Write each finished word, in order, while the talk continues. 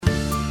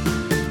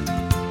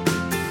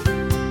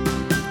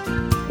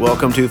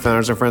Welcome to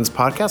Founders and Friends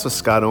podcast with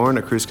Scott Orn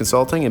at Cruise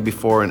Consulting. And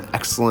before an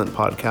excellent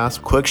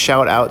podcast, quick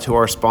shout out to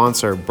our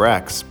sponsor,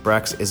 Brex.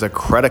 Brex is a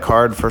credit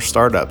card for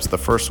startups, the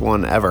first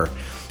one ever.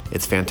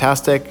 It's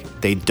fantastic.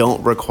 They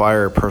don't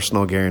require a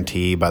personal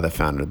guarantee by the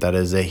founder. That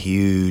is a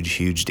huge,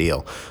 huge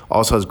deal.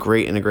 Also has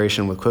great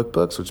integration with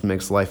QuickBooks, which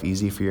makes life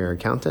easy for your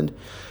accountant.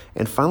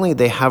 And finally,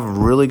 they have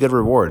really good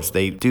rewards.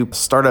 They do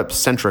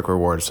startup-centric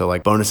rewards, so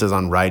like bonuses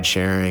on ride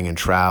sharing and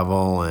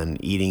travel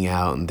and eating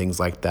out and things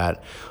like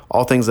that.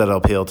 All things that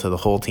appeal to the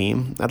whole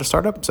team at a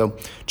startup. So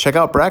check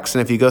out Brex,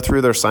 and if you go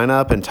through their sign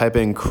up and type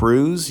in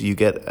Cruise, you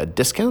get a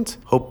discount.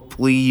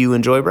 Hopefully you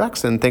enjoy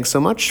Brex, and thanks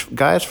so much,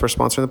 guys, for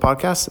sponsoring the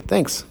podcast.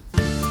 Thanks.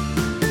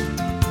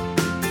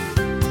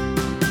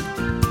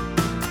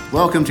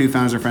 Welcome to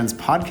Founders and Friends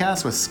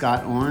podcast with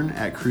Scott Orn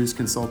at Cruise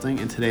Consulting,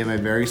 and today my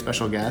very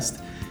special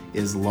guest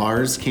is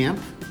Lars Kamp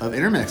of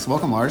Intermix.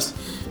 Welcome, Lars.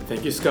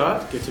 Thank you,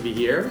 Scott. Good to be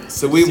here.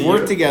 So we've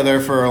worked together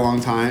for a long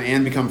time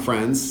and become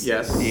friends.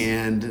 Yes.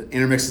 And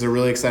Intermix is a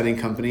really exciting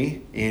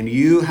company. And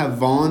you have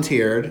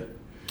volunteered.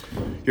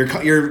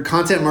 Your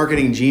content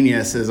marketing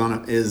genius is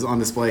on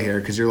display here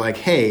because you're like,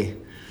 hey,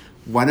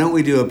 why don't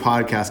we do a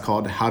podcast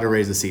called How to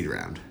Raise a Seed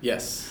Round?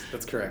 Yes,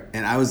 that's correct.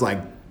 And I was like,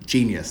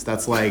 genius.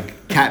 That's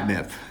like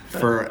catnip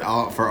for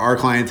our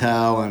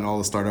clientele and all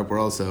the startup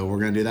world. So we're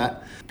going to do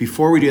that.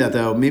 Before we do that,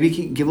 though, maybe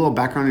give a little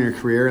background on your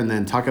career and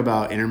then talk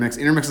about Intermix.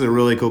 Intermix is a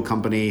really cool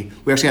company.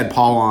 We actually had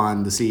Paul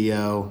on, the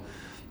CEO,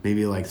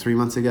 maybe like 3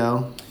 months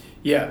ago.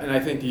 Yeah, and I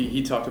think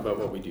he talked about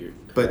what we do.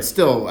 But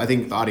still, I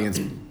think the audience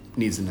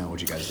needs to know what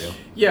you guys do.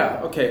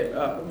 Yeah, okay.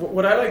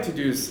 What I like to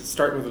do is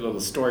start with a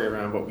little story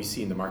around what we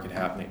see in the market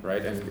happening,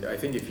 right? And I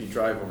think if you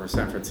drive over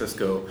San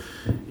Francisco,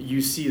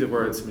 you see the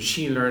words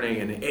machine learning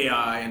and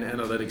AI and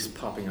analytics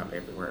popping up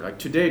everywhere. Like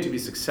today, to be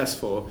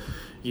successful,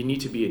 you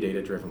need to be a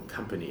data-driven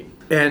company.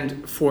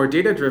 And for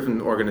data-driven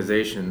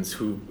organizations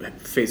who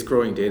face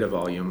growing data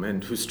volume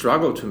and who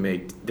struggle to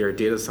make their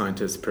data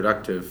scientists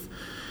productive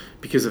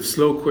because of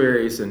slow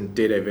queries and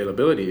data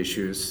availability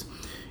issues,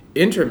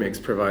 Intermix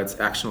provides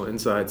actionable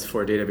insights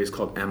for a database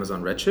called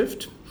Amazon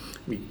Redshift.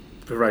 We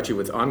provide you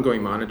with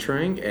ongoing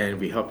monitoring and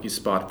we help you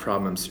spot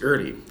problems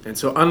early. And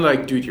so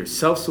unlike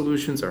do-it-yourself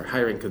solutions or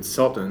hiring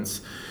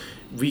consultants,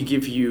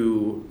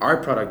 our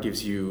product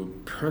gives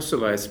you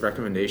personalized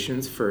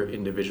recommendations for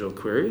individual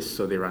queries,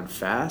 so they run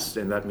fast,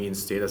 and that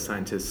means data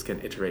scientists can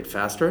iterate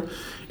faster,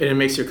 and it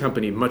makes your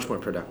company much more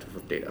productive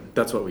with data.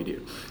 That's what we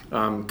do.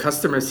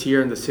 Customers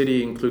here in the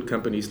city include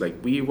companies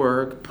like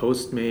WeWork,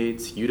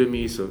 Postmates,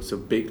 Udemy, so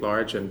big,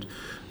 large, and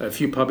a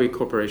few public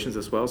corporations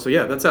as well. So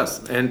yeah, that's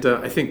us. And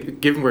I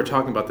think given we're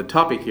talking about the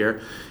topic here,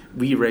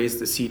 we raised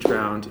the seed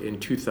round in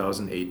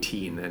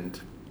 2018, and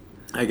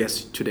I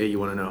guess today you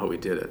want to know how we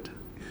did it.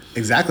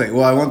 Exactly.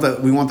 Well,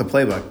 we want the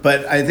playbook,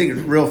 but I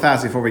think real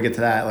fast before we get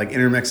to that, like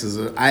Intermix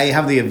I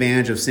have the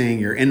advantage of seeing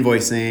your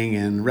invoicing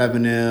and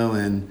revenue,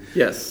 and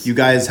yes, you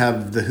guys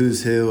have the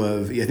who's who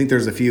of. I think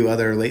there's a few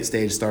other late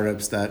stage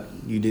startups that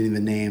you didn't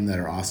even name that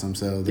are awesome.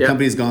 So the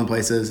company's going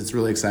places. It's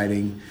really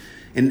exciting,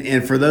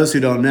 and for those who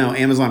don't know,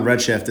 Amazon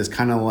Redshift is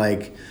kind of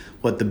like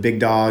what the big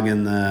dog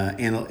in the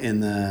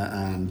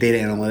data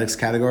analytics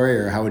category,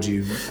 or how would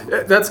you?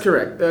 That's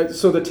correct.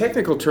 So the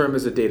technical term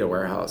is a data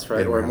warehouse,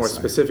 right? Or more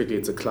specifically,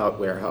 it's a cloud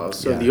warehouse.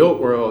 So in the old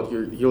world,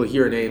 you'll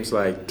hear names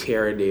like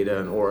Teradata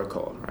and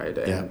Oracle, right?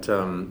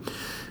 And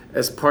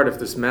as part of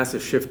this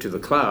massive shift to the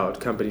cloud,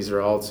 companies are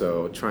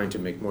also trying to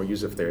make more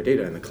use of their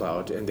data in the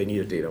cloud, and they need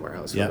a data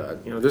warehouse for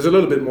that. There's a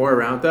little bit more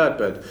around that,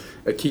 but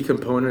a key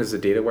component is a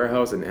data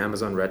warehouse, and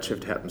Amazon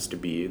Redshift happens to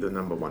be the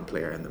number one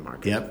player in the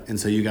market. Yep, and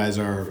so you guys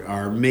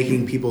are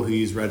making people who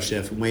use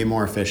Redshift way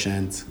more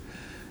efficient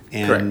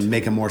and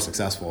make them more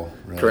successful.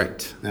 Really.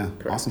 Correct. Yeah,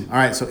 Correct. Awesome. All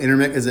right, so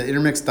Intermix, is it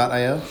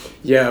intermix.io?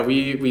 Yeah,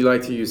 we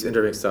like to use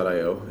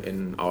intermix.io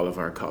in all of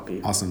our copy.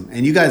 Awesome.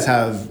 And you guys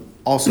have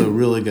also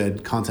really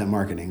good content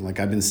marketing. Like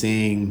I've been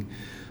seeing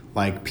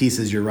like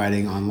pieces you're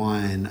writing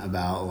online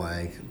about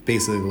like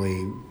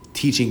basically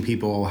teaching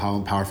people how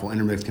powerful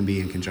Intermix can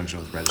be in conjunction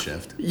with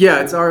Redshift.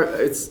 Yeah,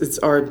 it's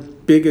our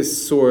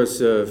biggest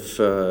source of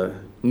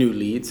new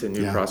leads and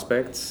new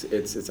prospects.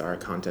 It's our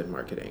content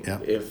marketing. Yeah.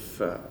 If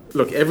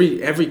look, every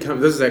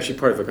this is actually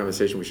part of the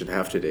conversation we should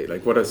have today.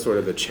 Like, what are sort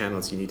of the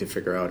channels you need to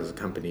figure out as a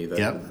company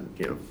that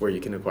where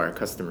you can acquire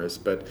customers,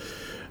 but.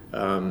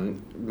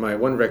 My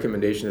one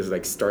recommendation is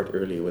like start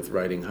early with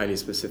writing highly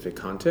specific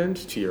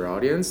content to your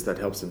audience that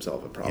helps them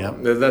solve a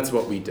problem. That's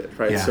what we did,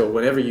 right? Yeah. So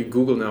whenever you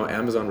Google now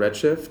Amazon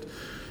Redshift,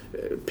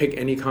 pick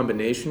any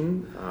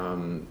combination,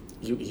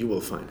 you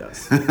will find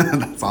us.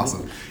 That's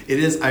awesome. It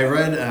is. I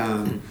read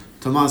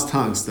Thomas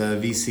Tunks, the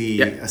VC,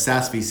 a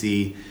SaaS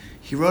VC.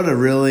 He wrote a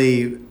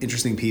really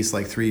interesting piece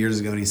like 3 years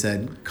ago, and he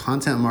said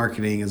content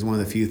marketing is one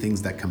of the few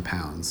things that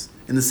compounds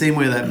in the same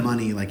way that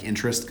money, like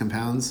interest,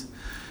 compounds.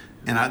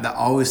 And that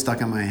always stuck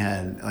in my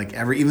head. Like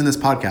even this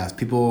podcast,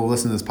 people will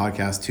listen to this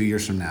podcast 2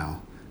 years from now.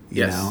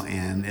 you know,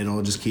 and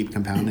it'll just keep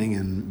compounding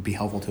and be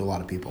helpful to a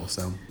lot of people.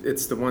 So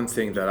it's the one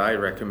thing that I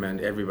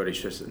recommend everybody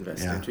should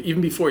invest into,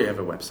 even before you have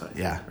a website.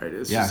 Yeah. Right.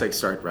 It's just like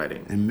start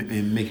writing.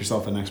 And make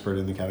yourself an expert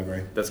in the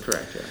category. That's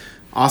correct, yeah.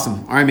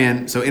 Awesome. All right,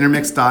 man. So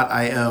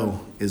intermix.io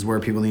is where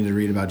people need to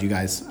read about you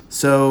guys.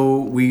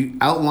 So we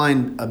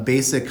outlined a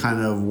basic kind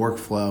of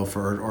workflow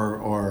for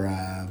or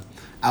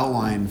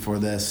outline for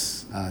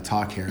this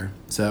talk here.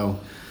 So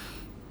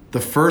the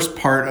first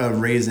part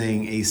of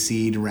raising a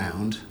seed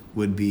round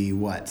would be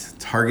what?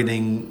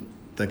 Targeting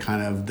the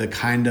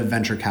kind of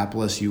venture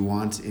capitalists you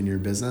want in your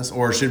business?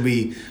 Or should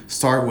we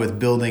start with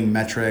building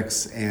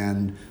metrics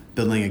and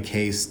building a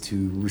case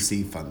to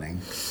receive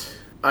funding?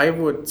 I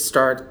would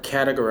start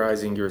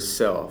categorizing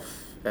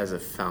yourself as a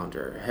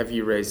founder. Have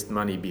you raised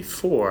money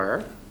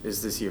before?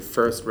 Is this your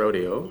first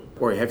rodeo,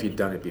 or have you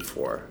done it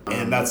before?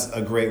 And that's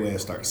a great way to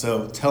start.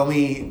 So tell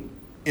me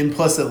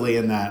implicitly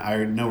in that,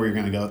 I know where you're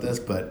going to go with this,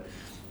 but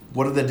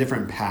what are the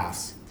different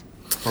paths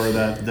for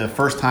the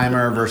first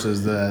timer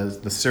versus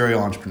the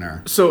serial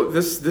entrepreneur? So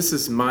this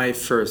is my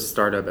first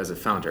startup as a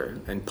founder,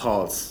 and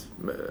Paul's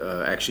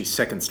actually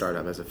second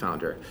startup as a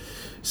founder.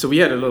 So we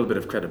had a little bit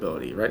of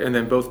credibility, right? And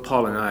then both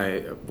Paul and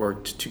I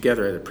worked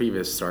together at a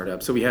previous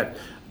startup. So we had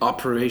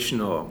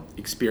operational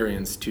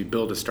experience to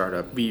build a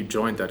startup. We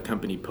joined that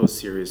company post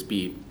Series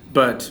B,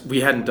 but we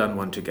hadn't done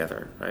one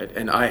together, right?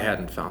 And I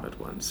hadn't founded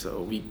one.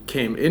 So we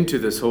came into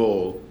this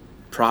whole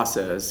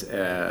process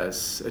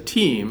as a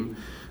team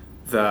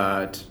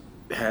that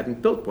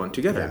hadn't built one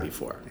together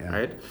before,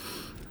 right?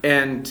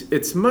 And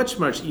it's much,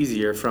 much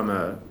easier from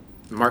a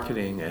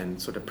marketing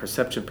and sort of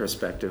perception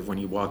perspective when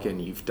you walk in,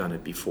 you've done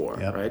it before,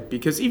 right?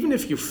 Because even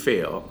if you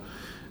fail,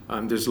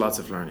 there's lots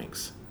of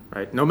learnings,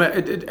 right? No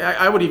matter,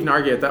 I would even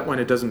argue at that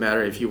point, it doesn't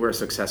matter if you were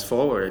successful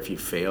or if you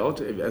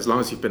failed, as long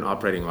as you've been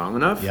operating long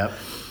enough,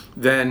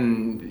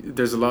 then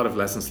there's a lot of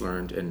lessons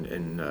learned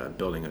in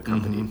building a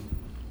company.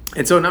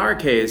 And so in our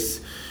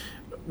case,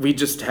 we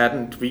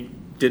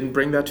didn't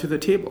bring that to the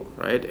table,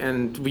 right?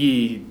 And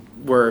we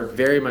were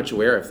very much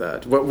aware of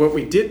that. What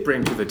we did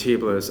bring to the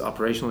table is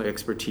operational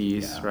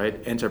expertise, right?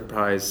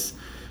 Enterprise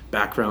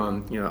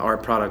background. You know, our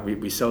product,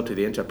 we sell to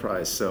the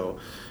enterprise, so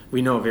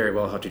we know very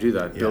well how to do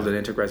that. Build an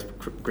enterprise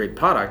grade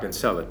product and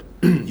sell it.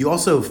 You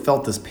also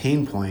felt this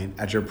pain point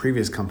at your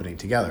previous company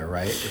together,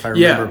 right? If I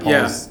remember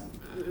Paul's...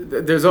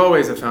 There's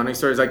always a founding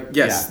story. It's like,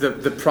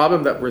 the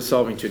problem that we're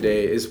solving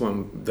today is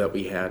one that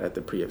we had at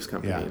the previous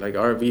company. Like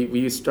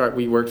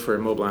we worked for a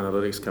mobile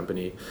analytics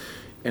company,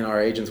 and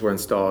our agents were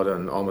installed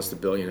on almost 1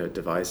 billion of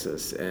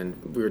devices, and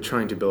we were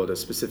trying to build a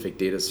specific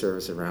data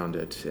service around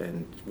it.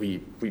 And we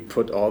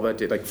put all that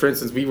data, like for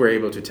instance, we were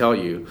able to tell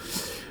you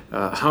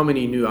how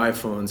many new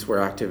iPhones were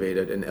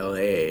activated in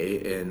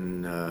LA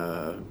in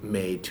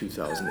May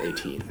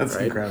 2018. That's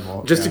right?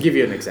 incredible. Just to give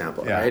you an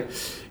example, right?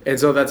 And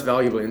so that's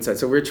valuable insight.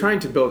 So we're trying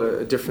to build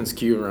a different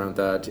SKU around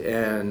that.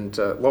 And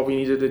we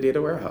needed a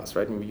data warehouse,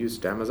 right? And we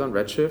used Amazon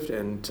Redshift.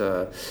 And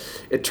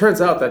it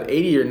turns out that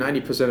 80 or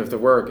 90% of the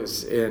work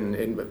is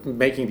in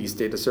making these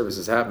data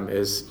services happen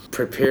is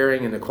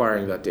preparing and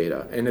acquiring that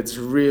data. And it's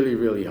really,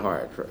 really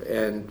hard.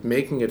 And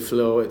making it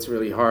flow, it's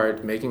really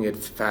hard. Making it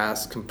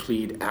fast,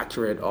 complete,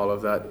 accurate, all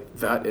of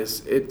that,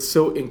 it's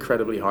so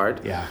incredibly hard.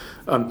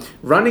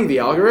 Running the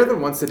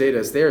algorithm once the data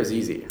is there is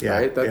easy,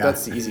 right?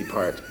 That's the easy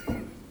part.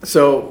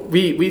 So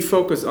we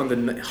focus on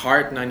the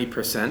hard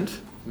 90%,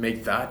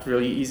 make that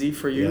really easy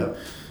for you,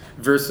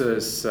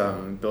 versus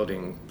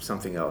building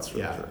something else.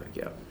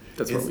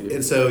 That's what we do.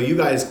 And so you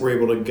guys were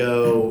able to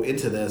go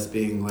into this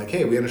being like,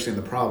 hey, we understand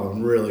the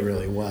problem really,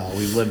 really well.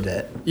 We've lived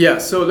it. Yeah.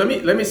 So let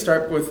me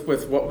start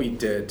with what we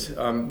did.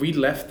 We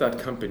left that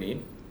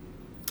company,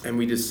 and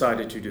we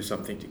decided to do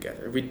something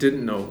together. We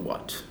didn't know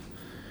what.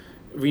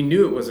 We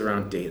knew it was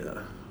around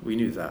data. We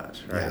knew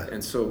that, right?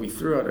 And so we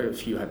threw out a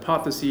few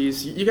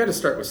hypotheses. You got to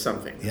start with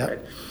something, right?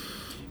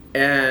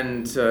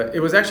 And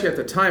it was actually at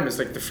the time, it's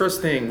like the first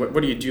thing, what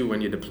do you do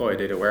when you deploy a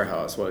data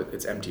warehouse? Well,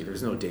 it's empty.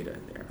 There's no data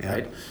in there,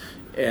 right?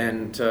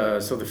 And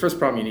so the first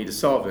problem you need to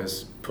solve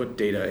is put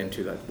data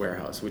into that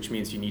warehouse, which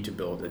means you need to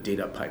build a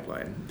data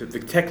pipeline. The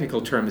technical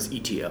term is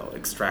ETL,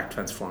 extract,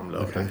 transform,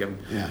 load. Like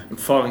I'm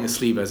falling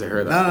asleep as I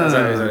heard that.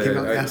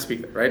 I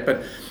speak that, right?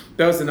 But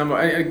that was the number.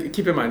 And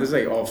keep in mind, this is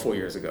like all 4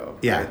 years ago.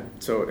 Right?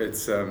 So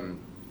it's...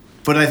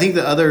 But I think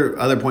the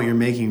other point you're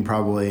making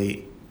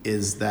probably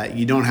is that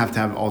you don't have to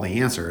have all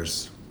the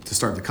answers to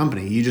start the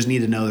company. You just need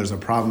to know there's a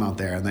problem out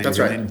there, and then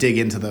you're going to dig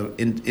into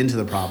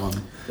the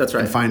problem. That's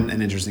right. And find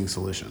an interesting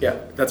solution. Yeah,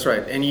 that's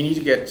right. And you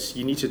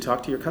need to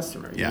talk to your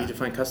customer. You need to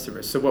find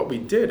customers. So what we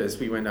did is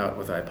we went out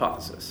with a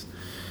hypothesis.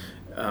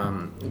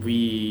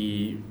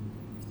 We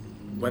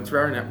went through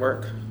our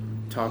network,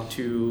 talked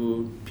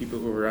to people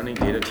who were running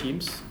data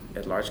teams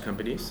at large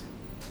companies.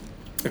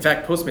 In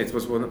fact, Postmates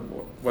was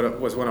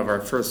one of our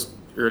first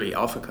early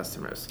alpha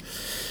customers.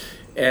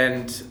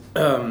 And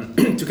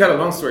to cut a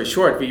long story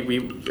short,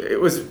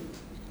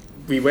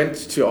 we went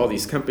to all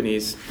these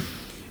companies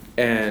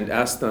and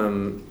asked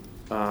them,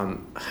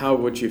 how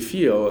would you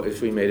feel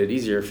if we made it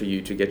easier for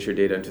you to get your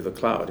data into the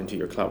cloud, into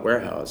your cloud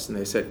warehouse? And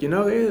they said, hey,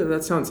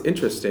 that sounds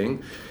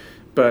interesting,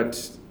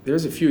 but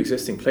there's a few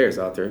existing players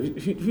out there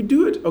who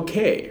do it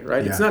okay,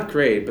 right? Yeah. It's not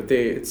great, but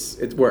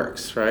it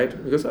works, right?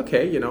 Because,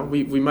 okay,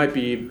 we might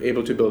be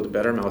able to build a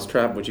better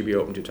mousetrap. Would you be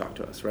open to talk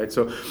to us, right?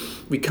 So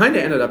we kind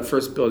of ended up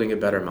first building a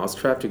better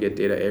mousetrap to get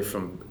data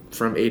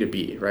from A to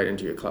B, right,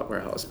 into your cloud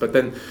warehouse. But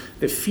then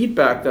the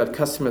feedback that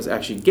customers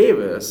actually gave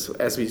us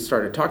as we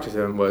started talking to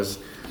them was,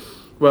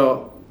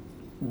 well,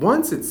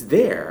 once it's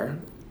there,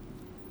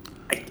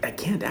 I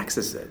can't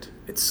access it.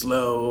 It's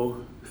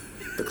slow.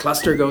 The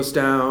cluster goes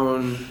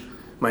down.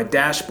 My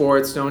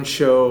dashboards don't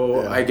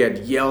show. Yeah. I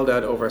get yelled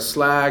at over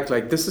Slack.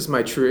 Like, this is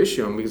my true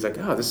issue. And we was like,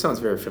 this sounds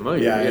very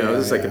familiar.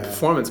 This is like a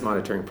performance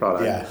monitoring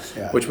product,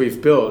 which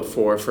we've built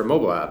for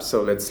mobile apps.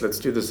 So let's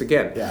do this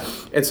again. Yeah.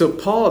 And so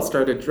Paul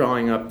started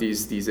drawing up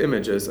these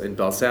images in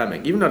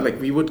Balsamiq. Even though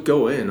we would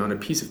go in on a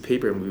piece of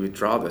paper and we would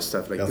draw this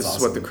stuff. Like, this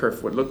is what the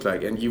curve would look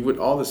like. And you would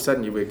all of a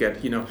sudden you would get,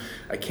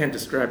 I can't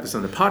describe this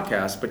on the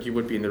podcast, but you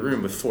would be in the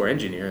room with 4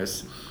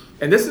 engineers.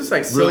 And this is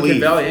like Silicon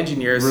Valley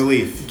engineers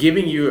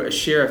giving you a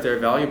share of their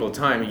valuable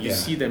time. And you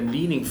see them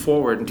leaning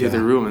forward into the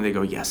room and they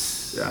go,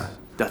 yes,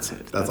 that's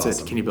it. That's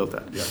awesome. It. Can you build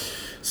that? Yeah.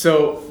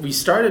 So we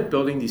started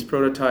building these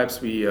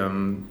prototypes. We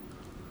and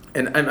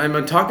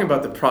I'm talking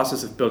about the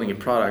process of building a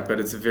product, but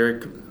it's a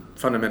very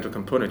fundamental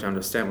component to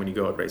understand when you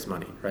go out raise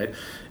money, right?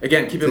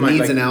 Again, keep in mind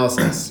needs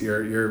analysis.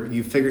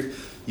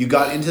 You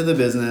got into the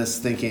business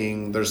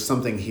thinking there's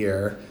something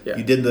here. Yeah.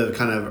 You did the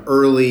kind of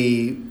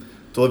early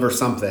deliver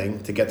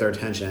something to get their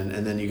attention,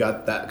 and then you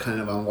got that kind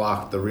of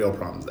unlocked the real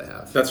problems they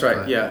have. That's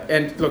right. Yeah.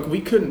 And look,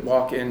 we couldn't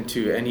walk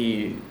into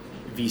any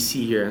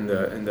VC here in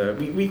the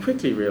we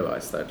quickly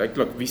realized that, like,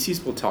 look,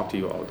 VCs will talk to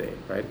you all day,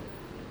 right?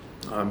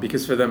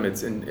 Because for them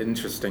it's an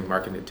interesting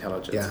market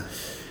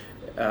intelligence.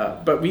 Yeah.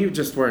 But we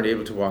just weren't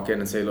able to walk in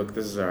and say, look,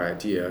 this is our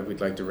idea.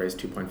 We'd like to raise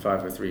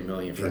 2.5 or 3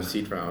 million for a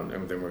seed round,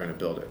 and then we're going to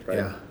build it, right?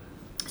 Yeah.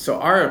 So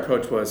our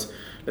approach was,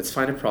 let's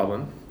find a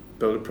problem,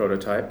 build a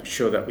prototype,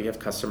 show that we have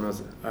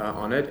customers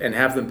on it, and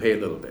have them pay a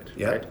little bit,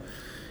 right?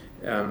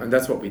 And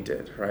that's what we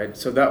did, right?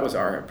 So that was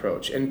our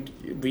approach, and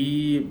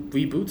we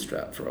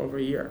bootstrapped for over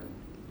a year.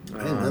 I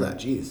didn't know that.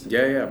 Jeez.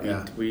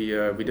 Yeah.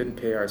 We didn't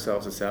pay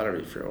ourselves a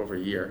salary for over a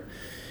year,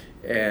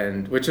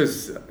 and which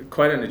is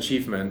quite an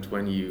achievement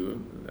when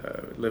you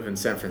live in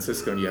San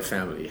Francisco and you have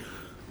family.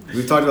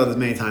 We've talked about this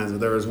many times,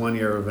 but there was one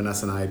year where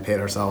Vanessa and I paid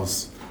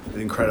ourselves an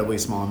incredibly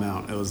small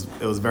amount. It was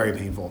very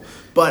painful,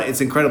 but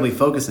it's incredibly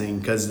focusing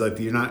because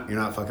you're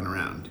not fucking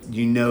around.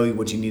 You know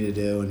what you need to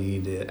do and you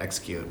need to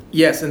execute.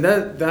 Yes, and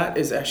that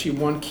is actually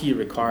one key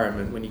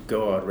requirement when you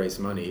go out and raise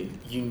money.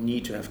 You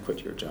need to have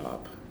quit your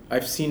job.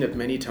 I've seen it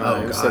many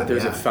times that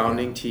there's a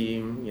founding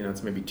team.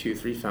 It's maybe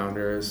 2-3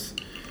 founders.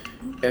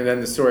 And then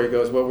the story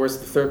goes, well, where's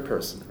the third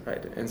person,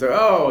 right? And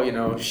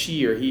so,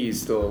 she or he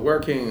is still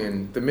working,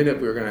 and the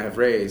minute we're going to have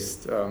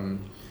raised,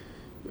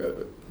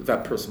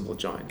 that person will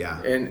join.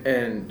 Yeah.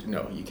 And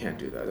no, you can't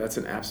do that. That's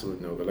an absolute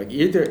no-go. Like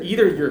either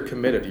you're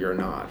committed or you're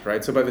not,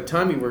 right? So by the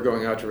time we were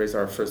going out to raise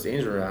our first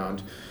angel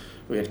round,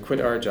 we had quit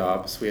our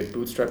jobs, we had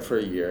bootstrapped for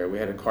a year, we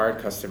had acquired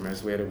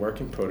customers, we had a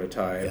working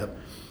prototype.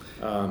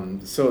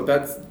 Yep. So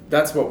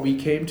that's what we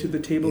came to the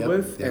table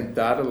with, and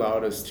that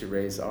allowed us to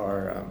raise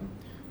our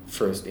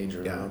first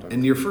angel round.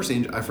 And your first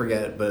angel, I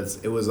forget, but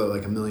it was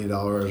like $1 million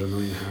or $1.5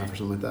 million or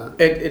something like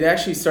that. It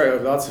actually started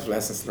with lots of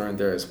lessons learned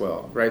there as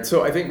well, right?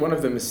 So I think one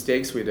of the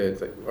mistakes we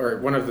did, or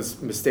one of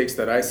the mistakes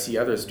that I see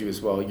others do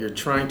as well, you're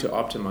trying to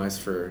optimize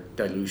for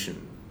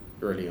dilution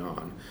early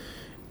on,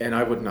 and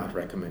I would not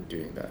recommend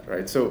doing that,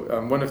 right? So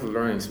one of the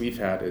learnings we've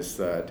had is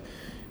that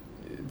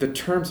the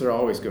terms are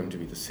always going to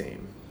be the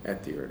same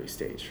at the early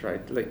stage,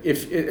 right? Like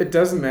if it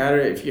doesn't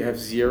matter if you have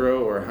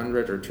 0 or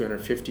 100 or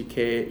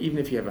 250K, even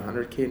if you have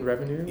 100K in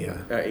revenue,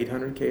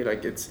 800K,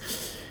 like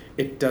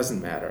it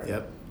doesn't matter.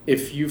 Yep.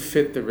 If you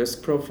fit the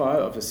risk profile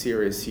of a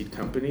serious seed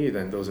company,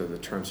 then those are the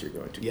terms you're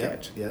going to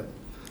get. Yep.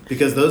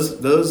 Because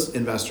those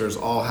investors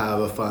all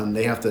have a fund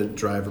they have to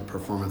drive a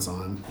performance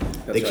on.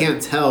 They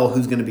can't tell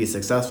who's going to be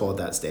successful at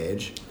that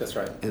stage. That's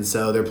right. And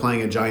so they're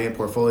playing a giant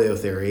portfolio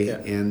theory,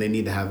 and they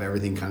need to have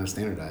everything kind of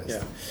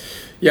standardized.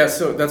 Yeah,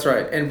 so that's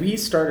right. And we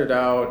started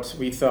out,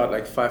 we thought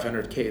like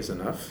 500K is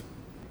enough.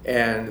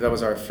 And that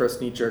was our first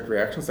knee-jerk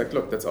reaction. It's like,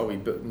 look, that's all we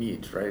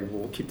need, right?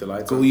 We'll keep the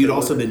lights on. Well, you'd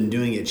also been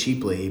doing it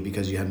cheaply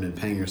because you hadn't been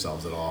paying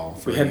yourselves at all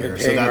for a year. We hadn't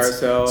been paying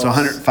ourselves. So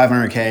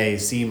 500K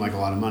seemed like a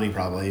lot of money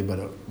probably, but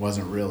it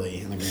wasn't really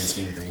in the grand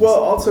scheme of things. Well,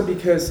 also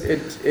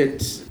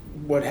because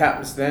what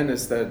happens then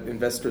is that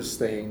investors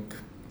think,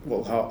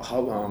 well, how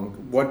long,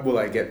 what will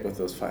I get with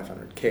those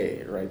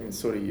 500K, right? And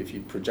sort of if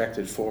you project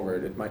it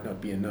forward, it might not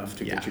be enough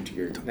to get you to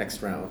your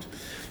next round.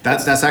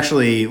 That's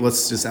actually,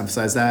 let's just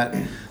emphasize that.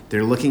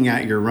 They're looking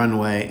at your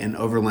runway and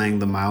overlaying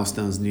the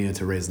milestones needed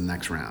to raise the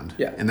next round.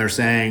 Yeah. And they're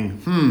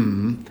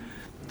saying,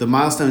 the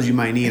milestones you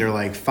might need are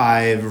like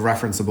 5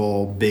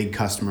 referenceable big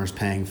customers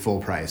paying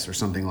full price or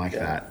something like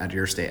that at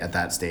your at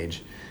that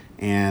stage.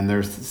 and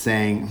they're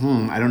saying,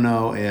 I don't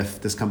know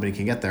if this company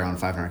can get there on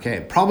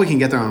 500K. Probably can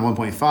get there on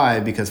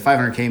 1.5 because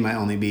 500K might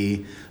only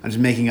be, I'm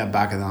just making up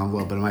back of the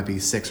envelope, but it might be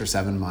 6 or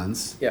 7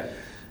 months. Yeah.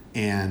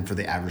 And for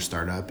the average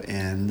startup,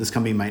 and this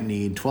company might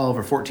need 12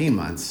 or 14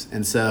 months.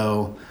 And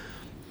so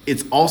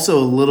it's also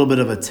a little bit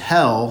of a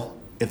tell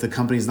if the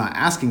company's not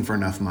asking for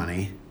enough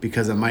money,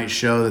 because it might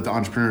show that the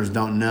entrepreneurs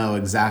don't know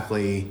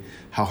exactly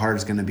how hard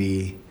it's going to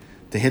be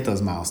to hit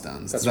those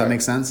milestones. Does that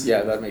make sense?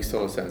 Yeah, that makes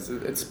total sense.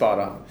 It's spot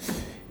on.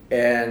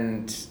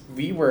 And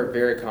we were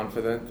very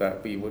confident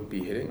that we would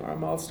be hitting our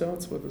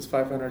milestones with this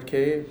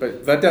 500K,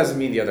 but that doesn't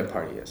mean the other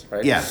party is,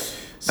 right? Yeah,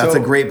 that's a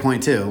great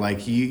point too.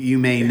 Like you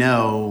may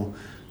know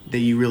that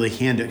you really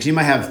can do it, because you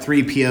might have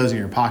 3 POs in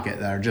your pocket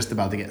that are just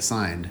about to get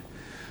signed.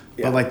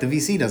 Yeah. But like the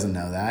VC doesn't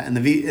know that, and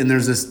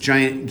there's this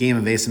giant game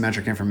of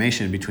asymmetric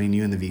information between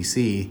you and the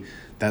VC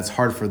that's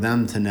hard for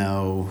them to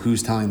know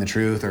who's telling the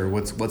truth or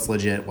what's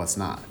legit, what's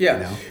not. Yeah.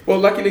 You know? Well,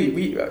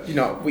 luckily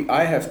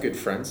I have good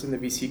friends in the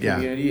VC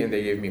community, and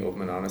they gave me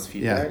open and honest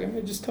feedback. And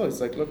I just told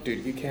it's like, look,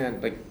 dude, you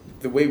can't, like,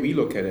 the way we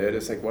look at it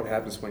is like, what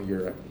happens when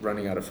you're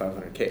running out of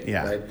 500K,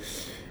 right?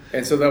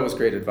 And so that was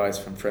great advice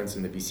from friends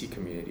in the VC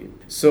community.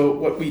 So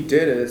what we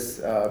did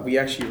is we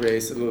actually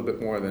raised a little bit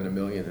more than $1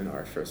 million in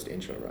our first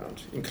angel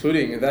round, and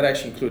that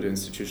actually included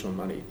institutional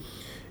money.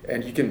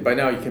 And by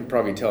now you can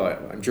probably tell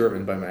I'm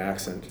German by my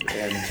accent,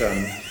 and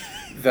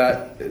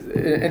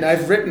and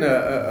I've written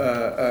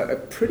a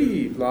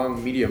pretty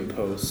long Medium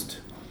post,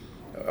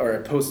 or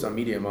a post on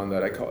Medium on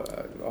that I call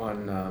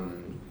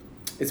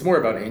it's more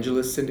about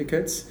AngelList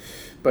syndicates,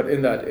 but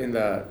in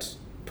that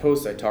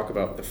post I talk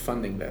about the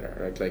funding letter,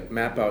 right? Like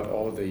map out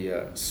all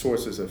the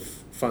sources of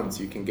funds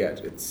you can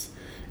get. It's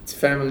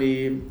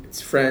family, it's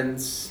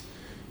friends,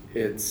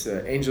 it's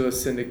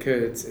AngelList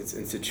syndicates, it's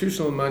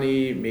institutional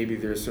money, maybe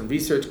there's some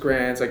research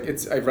grants. Like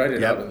I write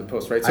it out in the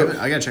post, right? So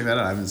I gotta check that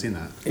out. I haven't seen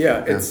that.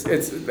 Yeah, it's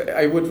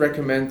I would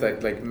recommend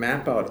that, like,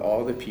 map out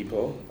all the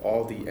people,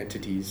 all the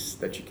entities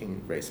that you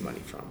can raise money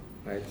from,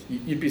 right?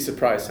 You'd be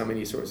surprised how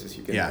many sources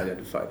you can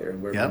identify there,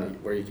 and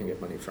where you can get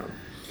money from.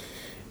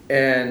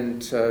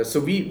 And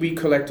so we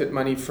collected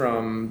money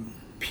from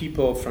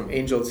people, from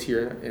angels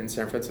here in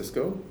San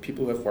Francisco,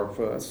 people who have worked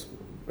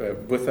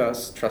with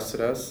us,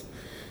 trusted us,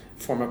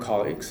 former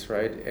colleagues,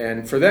 right?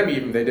 And for them,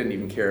 they didn't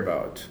even care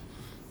about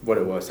what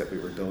it was that we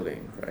were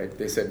building, right?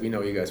 They said, we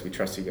know you guys, we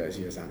trust you guys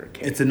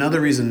 100K. It's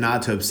another reason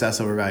not to obsess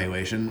over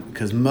valuation,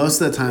 because most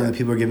of the time the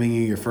people are giving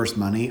you your first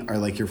money are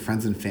like your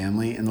friends and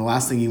family, and the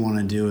last thing you want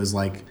to do is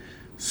like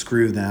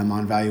screw them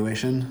on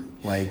valuation.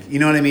 Like, you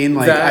know what I mean?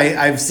 Like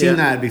I've seen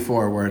that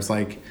before, where it's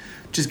like,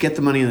 just get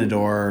the money in the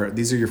door.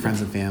 These are your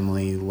friends and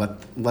family.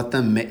 Let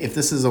them. If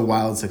this is a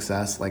wild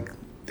success, like,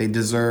 they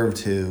deserve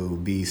to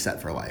be set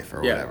for life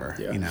or whatever.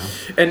 Yeah. You know.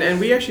 And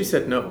we actually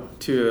said no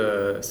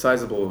to a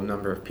sizable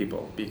number of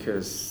people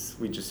because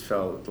we just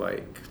felt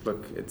like,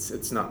 look,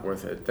 it's not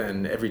worth it.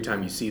 Then every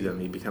time you see them,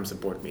 it becomes a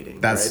board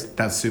meeting.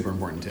 That's super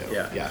important too.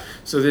 Yeah.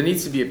 So there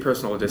needs to be a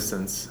personal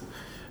distance.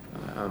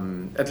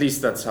 At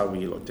least that's how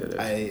we looked at it.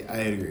 I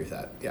agree with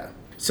that. Yeah.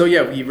 So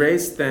yeah, we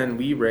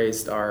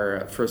raised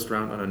our first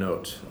round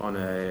on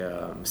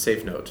a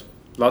safe note.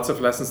 Lots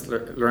of lessons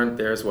learned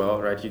there as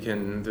well, right?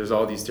 There's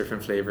all these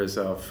different flavors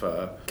of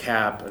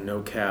cap, a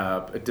no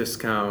cap, a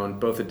discount,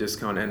 both a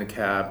discount and a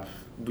cap.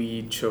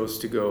 We chose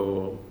to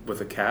go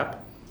with a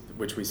cap,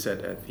 which we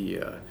set at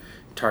the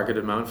target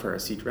amount for our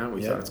seed round.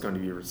 We thought it's going to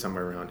be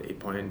somewhere around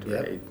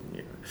 8.8.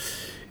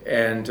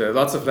 And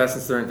lots of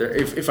lessons learned there.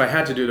 If I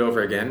had to do it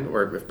over again,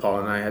 or if Paul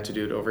and I had to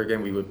do it over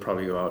again, we would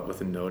probably go out with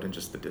a note and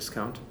just the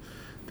discount.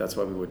 That's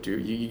what we would do.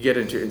 You get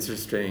into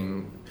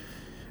interesting...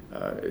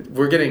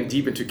 we're getting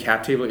deep into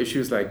cap table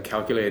issues, like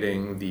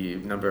calculating the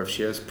number of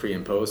shares pre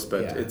and post.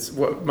 But it's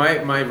what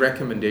my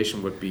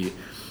recommendation would be: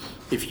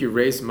 if you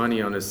raise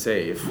money on a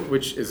safe,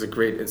 which is a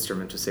great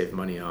instrument to save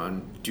money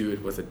on, do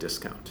it with a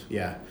discount.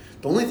 Yeah.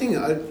 The only thing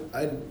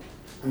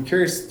I'm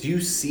curious: do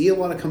you see a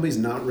lot of companies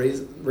not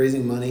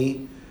raising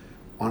money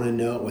on a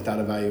note without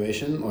a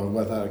valuation or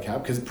without a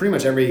cap? Because pretty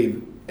much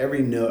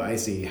every note I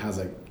see has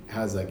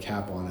a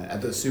cap on it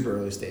at the super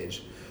early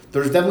stage.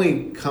 There's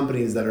definitely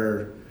companies that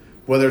are,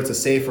 whether it's a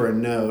safe or a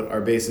note,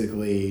 are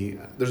basically,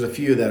 there's a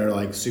few that are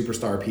like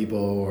superstar people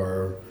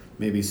or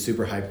maybe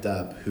super hyped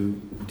up who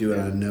do it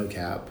on a no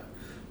cap.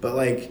 But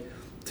like,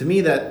 to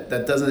me that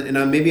doesn't,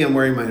 and maybe I'm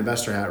wearing my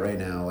investor hat right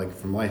now, like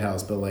from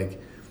Lighthouse, but like,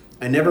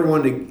 it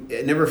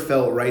never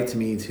felt right to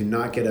me to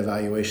not get a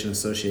valuation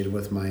associated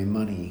with my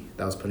money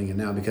that I was putting in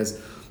now,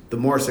 because the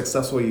more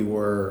successful you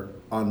were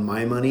on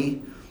my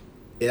money,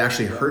 it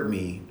actually hurt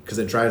me because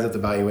it drives up the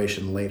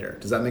valuation later.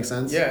 Does that make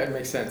sense? Yeah, it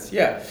makes sense.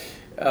 Yeah.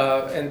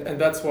 And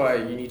that's why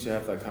you need to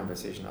have that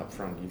conversation up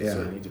front. You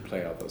sort of need to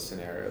play out those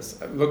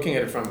scenarios. Looking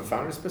at it from a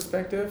founder's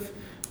perspective,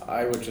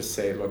 I would just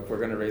say, look, we're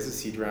going to raise a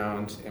seed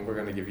round and we're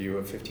going to give you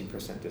a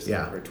 15%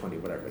 discount or 20,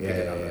 whatever.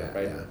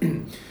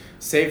 Right?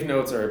 Safe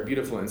notes are a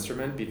beautiful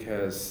instrument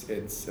because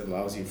it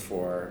allows you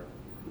for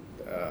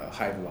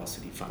high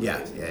velocity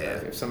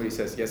fundraising. If somebody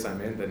says, yes,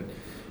 I'm in, then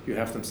you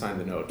have them sign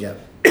the note.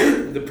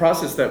 The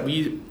process that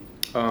we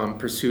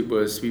pursuit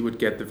was we would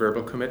get the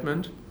verbal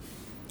commitment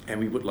and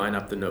we would line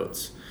up the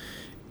notes.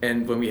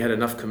 And when we had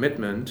enough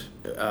commitment,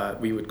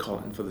 we would call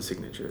in for the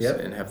signatures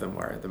and have them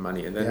wire the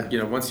money. And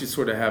then, once you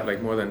sort of have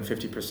like more than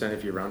 50%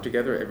 of your round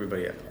together,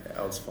 everybody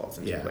else falls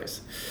into place.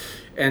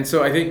 And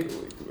so I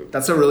think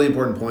that's a really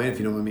important point, if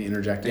you don't mind me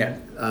interjecting.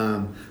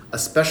 Yeah.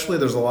 Especially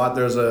there's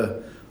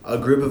a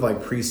group of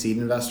like pre-seed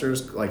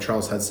investors, like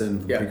Charles Hudson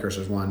from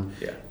Precursors One.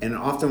 Yeah. And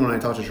often when I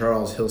talk to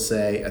Charles, he'll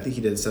say, I think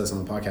he said this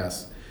on the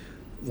podcast,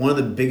 one of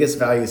the biggest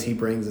values he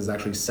brings is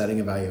actually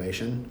setting a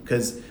valuation.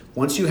 Because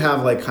once you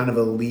have like kind of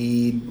a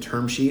lead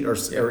term sheet or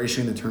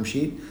issuing the term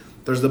sheet,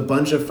 there's a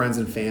bunch of friends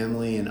and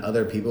family and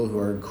other people who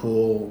are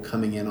cool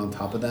coming in on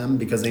top of them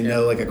because they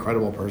know like a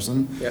credible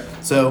person. Yeah.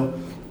 So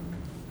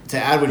to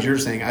add what you're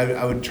saying,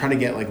 I would try to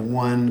get like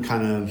one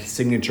kind of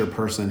signature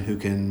person who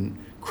can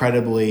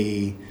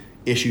credibly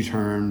issue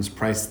terms,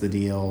 price the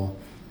deal,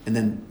 and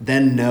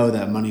then know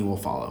that money will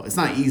follow. It's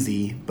not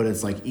easy, but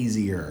it's like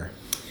easier.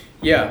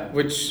 Yeah,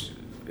 which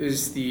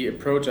is the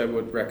approach I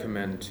would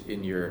recommend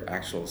in your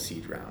actual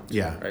seed round.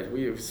 Yeah. Right.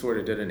 We sort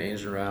of did an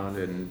angel round,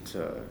 and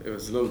it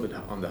was a little bit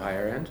on the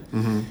higher end.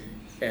 Mm-hmm.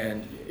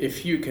 And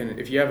if you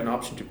have an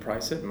option to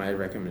price it, my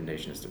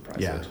recommendation is to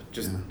price it.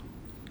 Just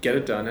get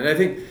it done. And I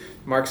think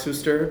Mark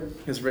Suster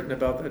has written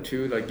about that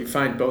too. Like you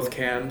find both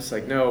camps.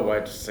 Like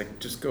no,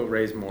 just go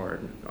raise more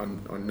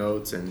on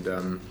notes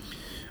and.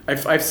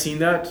 I've seen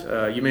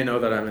that. You may know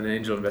that I'm an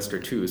angel investor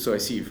too, so I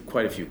see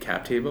quite a few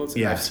cap tables.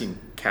 And I've seen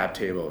cap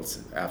tables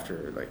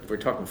after, like, we're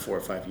talking 4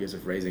 or 5 years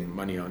of raising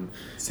money on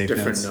safe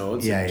different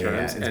nodes and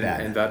terms,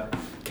 and that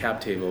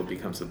cap table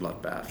becomes a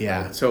bloodbath.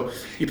 Yeah. Right? So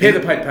you pay the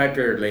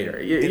piper later,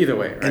 either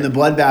way. Right? And the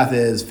bloodbath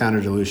is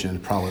founder dilution,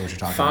 probably what you're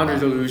talking about. Founder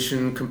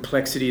dilution,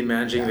 complexity in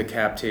managing the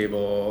cap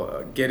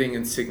table, getting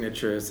in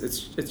signatures.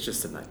 It's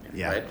just a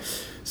nightmare,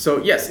 right?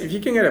 So yes, if you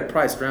can get a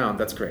priced round,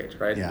 that's great,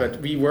 right? Yeah.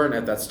 But we weren't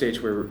at that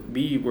stage where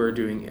we were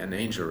doing an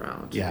angel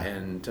round. Yeah.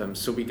 And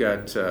so we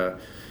got,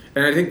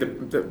 and I think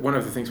that one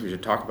of the things we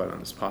should talk about on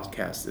this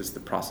podcast is the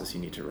process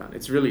you need to run.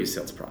 It's really a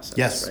sales process.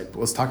 Yes, right?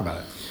 Let's talk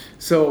about it.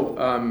 So,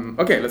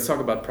 okay, let's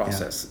talk about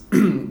process.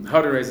 Yeah.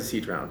 How to raise a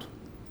seed round.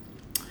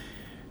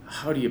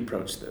 How do you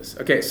approach this?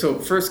 Okay, so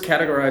first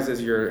categorize as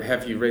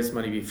have you raised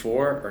money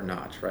before or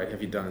not, right?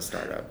 Have you done a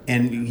startup?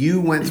 And you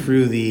went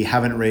through the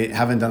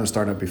haven't done a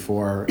startup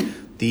before.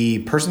 The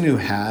person who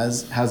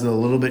has it a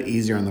little bit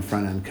easier on the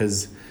front end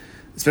because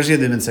especially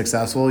if they've been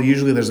successful,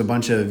 usually there's a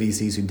bunch of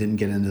VCs who didn't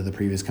get into the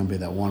previous company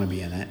that want to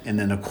be in it. And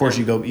then of course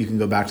you can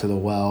go back to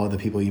the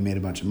people you made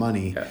a bunch of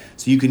money. Yeah.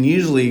 So you can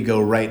usually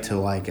go right to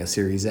like a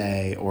Series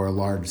A or a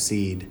large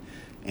seed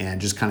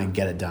and just kind of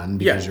get it done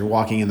because you're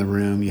walking in the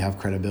room, you have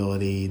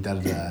credibility,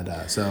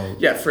 da-da-da-da. So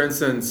yeah, for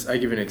instance, I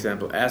give you an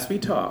example. As we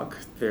talk,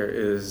 there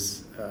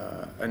is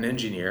an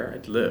engineer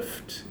at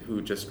Lyft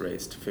who just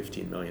raised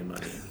 $15 million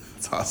money.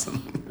 That's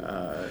awesome.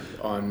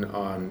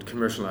 On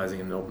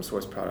commercializing an open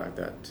source product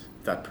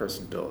that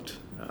person built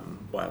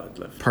while at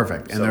Lyft.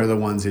 Perfect. And they're the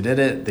ones who did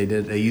it.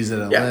 They use it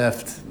at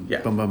Lyft.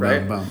 Yeah. Boom, boom,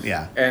 boom, boom.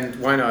 Yeah. And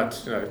why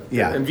not?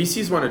 And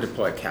VCs want to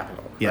deploy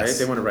capital, right?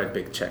 They want to write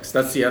big checks.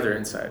 That's the other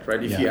insight,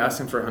 right? If you ask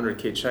them for a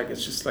 $100K check,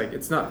 it's just like,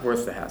 it's not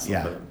worth the hassle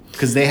for them.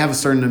 Because they have a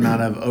certain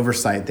amount of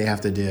oversight they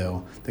have to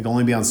do. They can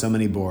only be on so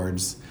many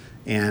boards.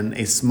 And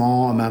a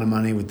small amount of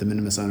money with de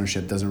minimis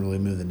ownership doesn't really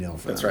move the needle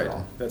for them at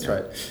all. That's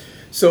right.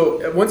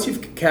 So once you've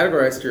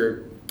categorized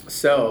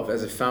yourself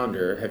as a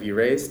founder, have you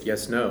raised?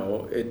 Yes,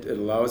 no. It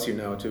allows you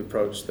now to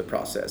approach the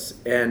process.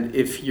 And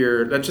if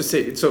let's just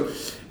say, so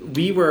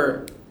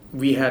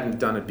we hadn't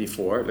done it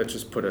before. Let's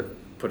just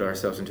put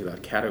ourselves into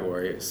that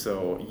category.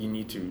 So you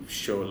need to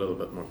show a little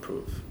bit more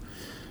proof.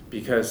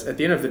 Because at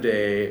the end of the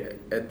day,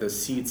 at the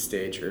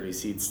early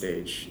seed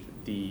stage,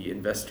 the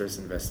investors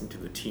invest into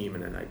the team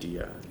and an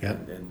idea.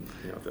 Yep.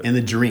 And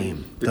the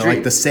dream.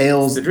 Like the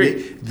sales. The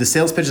dream. The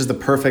sales pitch is the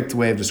perfect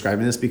way of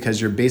describing this because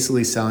you're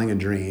basically selling a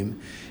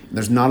dream.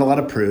 There's not a lot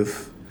of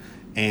proof,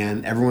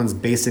 and everyone's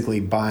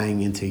basically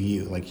buying into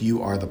you. Like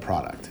you are the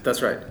product.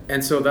 That's right.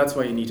 And so that's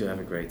why you need to have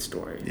a great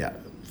story. Yeah.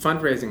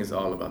 Fundraising is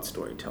all about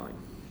storytelling.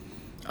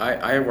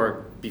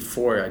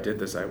 Before I did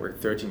this, I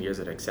worked 13 years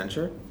at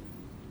Accenture.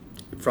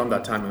 From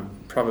that time, I'm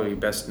probably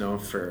best known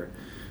for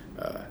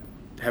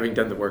having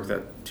done the work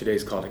that today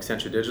is called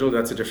Accenture Digital.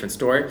 That's a different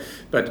story.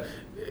 But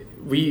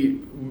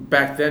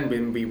back then,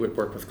 when we would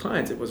work with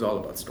clients, it was all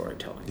about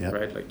storytelling,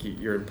 right? Like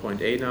you're in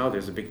point A now,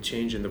 there's a big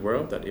change in the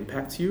world that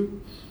impacts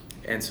you.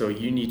 And so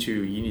you need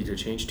to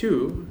change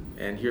too.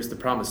 And here's the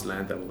promised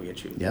land that will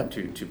get you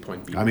to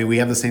point B. I mean, we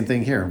have the same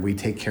thing here. We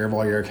take care of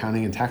all your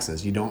accounting and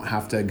taxes. You don't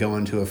have to go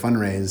into a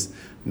fundraise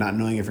not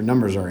knowing if your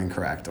numbers are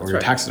incorrect or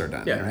your taxes are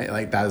done, right?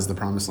 Like that is the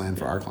promised land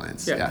for our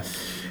clients. Yeah.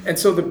 And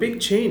so the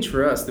big change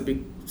for us, the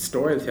big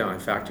storytelling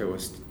factor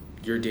was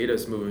your data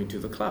is moving to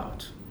the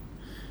cloud.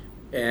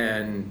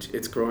 And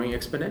it's growing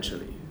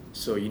exponentially.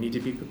 So you need to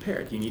be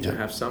prepared. You need to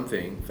have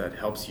something that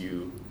helps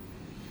you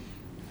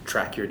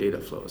track your data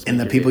flows. And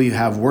the make your people data- you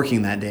have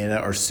working that data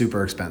are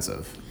super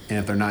expensive. And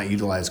if they're not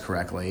utilized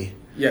correctly,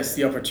 Yes,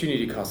 the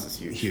opportunity cost is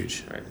huge.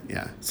 huge. Right.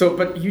 Yeah. So,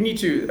 but you need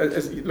to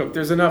look.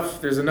 There's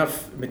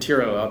enough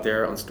material out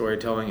there on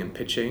storytelling and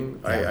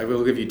pitching. Yeah. I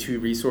will give you 2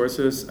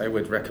 resources. I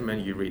would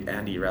recommend you read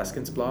Andy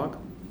Raskin's blog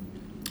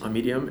on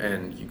Medium,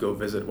 and you go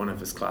visit one of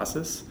his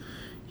classes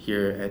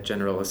here at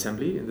General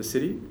Assembly in the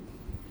city.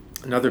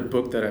 Another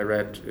book that I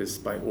read is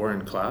by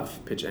Oren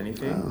Klaff, Pitch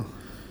Anything.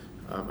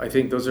 I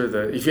think those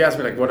are if you ask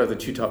me like what are the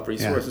 2 top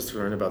resources to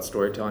learn about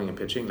storytelling and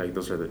pitching, like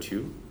those are the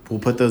 2. We'll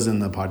put those in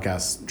the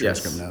podcast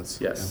transcript notes.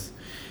 Yes.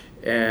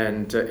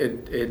 And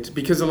it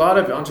because a lot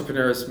of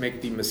entrepreneurs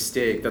make the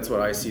mistake, that's what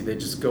I see, they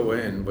just go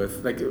in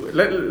with like,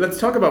 let's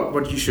talk about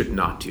what you should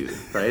not do,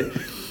 right?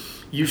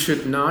 You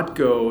should not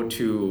go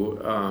to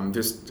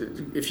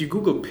if you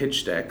Google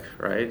pitch deck,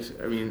 right?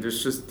 I mean,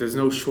 there's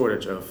no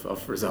shortage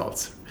of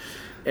results.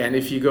 And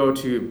if you go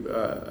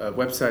to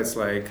websites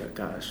like,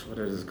 gosh, what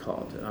is it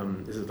called?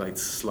 Is it like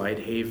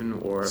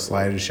SlideHaven or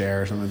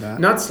SlideShare or something like that?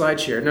 Not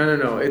SlideShare.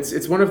 No.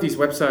 It's one of these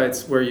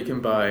websites where you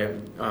can buy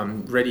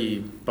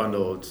ready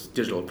bundled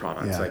digital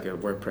products like a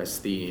WordPress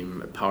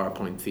theme, a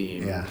PowerPoint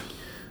theme. Yeah.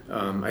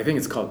 I think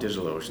it's called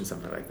DigitalOcean,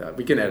 something like that.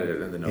 We can edit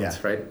it in the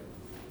notes, right?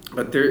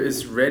 But there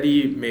is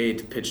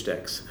ready-made pitch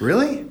decks.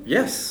 Really?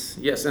 Yes.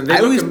 And I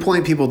always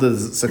point people to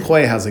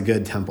Sequoia has a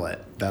good template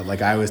that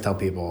like I always tell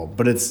people,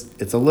 but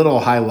it's a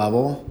little high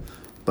level,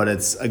 but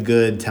it's a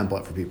good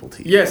template for people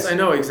to use. Yes, I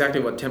know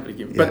exactly what template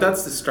you mean, but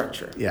that's the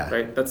structure,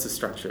 right? That's the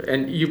structure.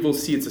 And you will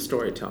see it's a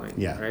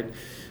storytelling, right?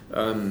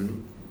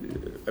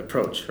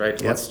 Approach, right?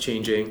 Yep. What's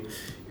changing.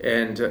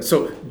 And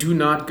so do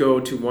not go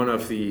to one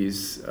of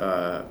these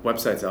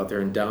websites out there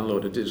and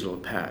download a digital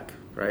pack.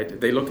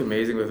 Right, they look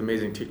amazing with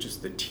amazing pictures,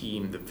 the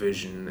team, the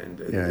vision, and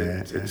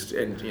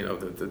and you know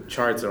the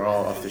charts are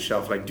all off the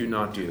shelf. Like, do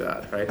not do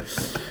that. Right,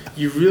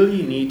 you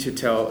really need to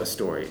tell a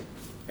story,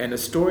 and a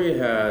story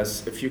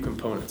has a few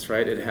components.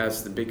 Right, it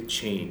has the big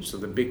change. So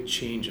the big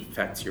change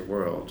affects your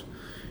world,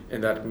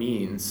 and that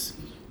means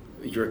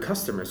your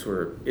customers who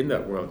are in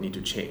that world need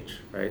to change.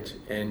 Right,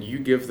 and you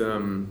give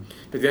them,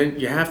 but then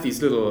you have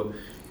these little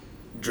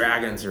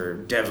dragons or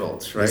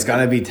devils, right? There's got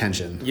to be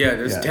tension. Yeah,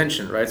 there's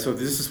tension, right? So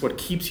this is what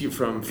keeps you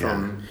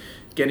from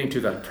getting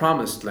to that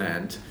promised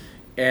land.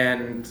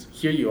 And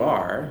here you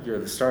are, you're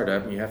the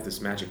startup, and you have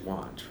this magic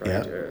wand,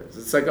 right?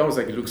 It's like almost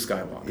like Luke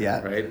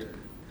Skywalker,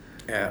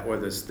 right? Or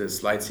this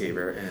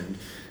lightsaber, and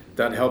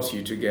that helps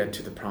you to get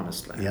to the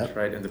promised land,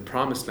 right? And the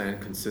promised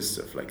land consists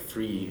of like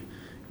 3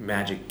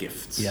 magic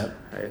gifts,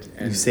 right?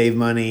 And you save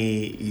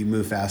money, you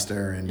move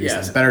faster, and do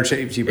things better,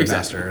 cheaper,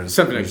 faster.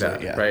 Something like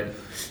that, right?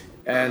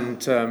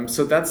 And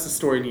so that's the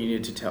story you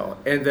need to tell.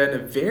 And then a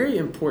very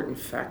important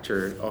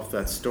factor of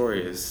that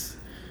story is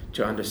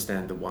to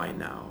understand the why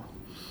now.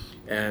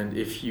 And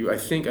I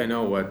think I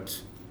know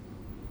what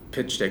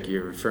pitch deck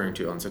you're referring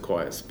to on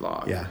Sequoia's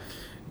blog. Yeah.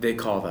 They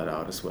call that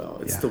out as well.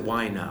 It's the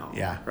why now,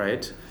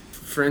 right?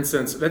 For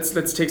instance,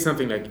 let's take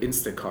something like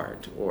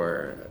Instacart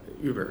or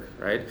Uber,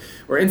 right?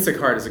 Or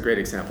Instacart is a great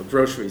example,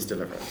 groceries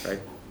delivered, right?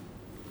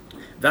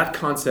 That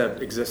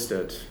concept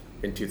existed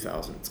in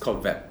 2000. It's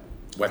called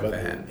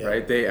Webvan,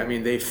 right?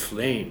 They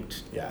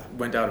flamed,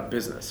 went out of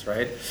business,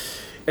 right?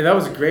 And that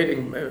was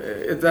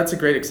that's a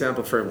great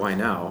example for why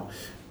now.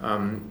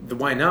 The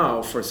why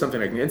now for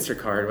something like an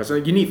Instacart was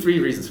you need 3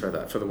 reasons for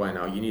that, for the why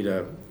now. You need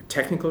a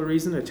technical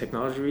reason, a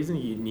technology reason,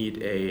 you need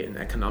an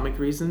economic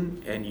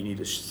reason, and you need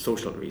a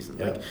social reason.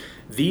 Like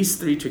these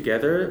 3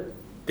 together,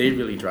 they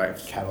really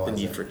drive the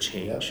need for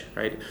change,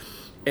 right?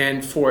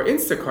 And for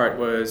Instacart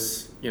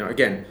was,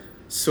 again,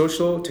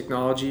 social,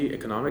 technology,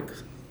 economic.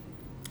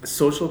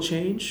 Social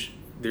change,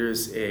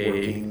 there's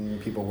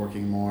people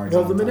working more.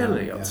 Well, the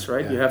millennials,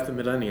 right? You have the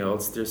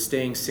millennials, they're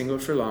staying single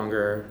for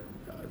longer.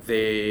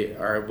 They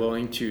are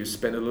willing to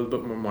spend a little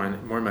bit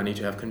more money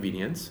to have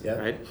convenience,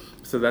 right?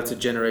 So that's a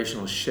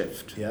generational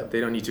shift.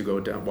 They don't need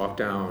to walk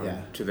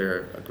down to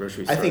their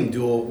grocery store. I think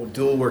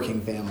dual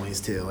working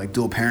families too, like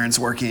dual parents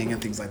working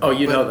and things like that. Oh,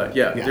 know that.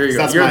 Yeah, there you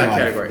go. You're in that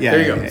category.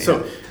 There you go.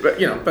 So,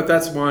 but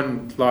that's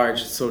one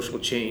large social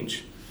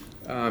change.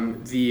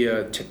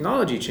 The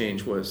technology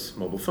change was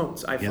mobile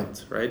phones,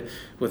 iPhones, right?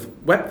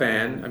 With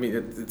Webvan,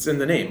 it's in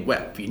the name,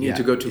 web. You need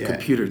to go to a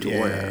computer to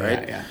order,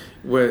 right?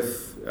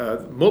 With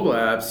mobile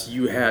apps,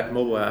 you had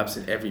mobile apps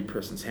in every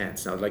person's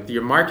hands. Now, like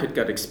your market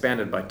got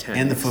expanded by 10.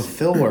 And the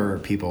fulfiller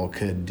people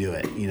could do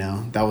it.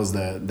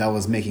 That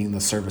was making the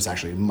service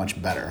actually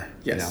much better.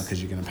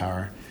 Because you can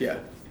empower. Yeah.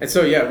 And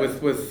so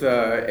with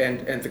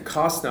and the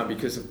cost now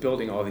because of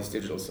building all these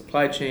digital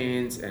supply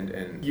chains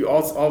and you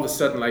all of a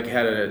sudden like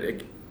had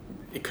an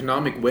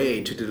economic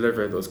way to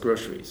deliver those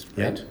groceries,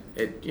 right?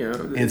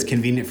 And it's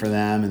convenient for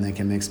them, and they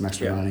can make some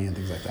extra money and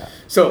things like that.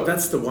 So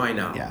that's the why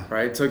now,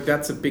 right? So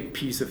that's a big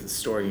piece of the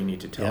story you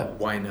need to tell.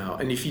 Why now?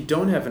 And if you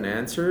don't have an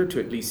answer to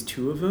at least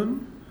 2 of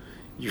them,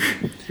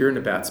 you're in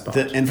a bad spot.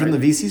 And from the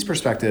VC's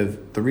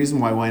perspective, the reason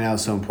why now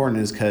is so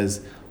important is because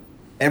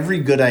every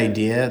good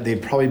idea,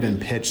 they've probably been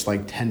pitched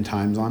like 10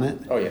 times on it.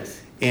 Oh yes.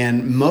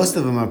 And most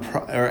of them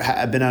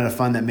have been at a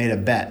fund that made a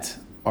bet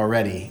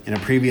already in a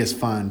previous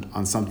fund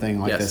on something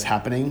like Yes. this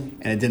happening,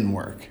 and it didn't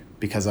work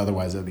because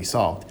otherwise it would be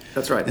solved.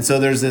 That's right. And so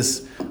there's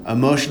this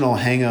emotional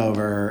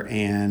hangover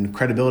and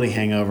credibility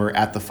hangover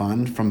at the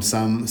fund from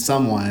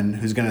someone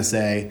who's going to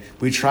say,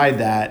 we tried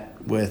that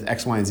with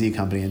X, Y, and Z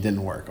company and it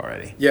didn't work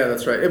already. Yeah,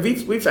 that's right.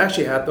 We've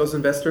actually had those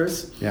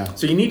investors. Yeah.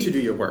 So you need to do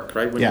your work,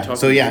 right? When Yeah. you talk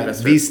So to yeah,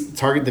 investors.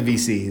 target the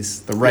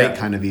VCs, the right Yeah.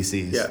 kind of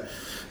VCs. Yeah.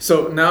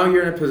 So now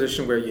you're in a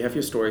position where you have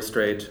your story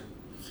straight.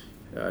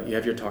 You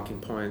have your talking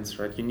points,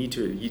 right? You need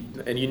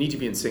to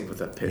be in sync with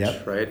that pitch,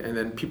 Yep. right? And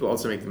then people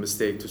also make the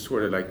mistake to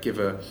sort of like give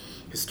a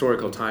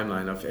historical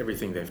timeline of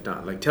everything they've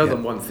done. Like tell Yep.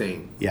 them one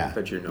thing Yeah.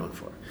 that you're known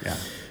for. Yeah.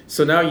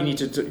 So now you need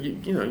to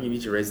you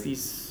need to raise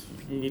these.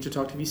 You need to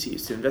talk to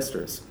VCs, to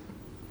investors,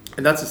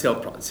 and that's a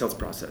sales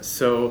process.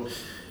 So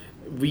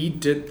we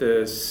did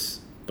this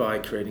by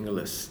creating a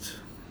list,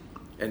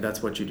 and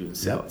that's what you do in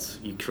sales.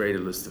 You create a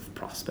list of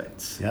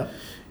prospects. Yep.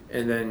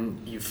 And then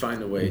you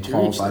find a way to reach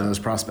Qualify them. those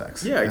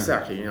prospects. Yeah,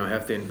 exactly. You know,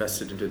 have they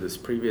invested into this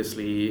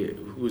previously?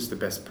 Who's the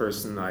best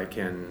person I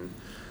can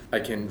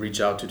reach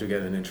out to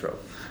get an intro?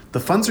 The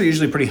funds are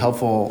usually pretty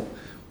helpful.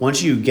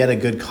 Once you get a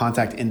good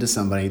contact into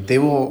somebody,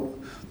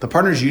 the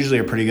partners usually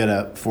are pretty good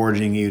at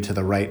forwarding you to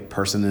the right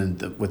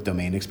person with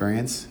domain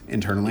experience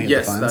internally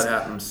Yes, at the funds. that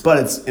happens. But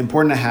it's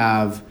important to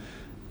have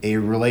a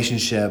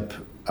relationship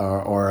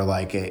or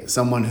like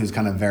someone who's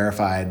kind of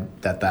verified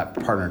that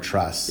partner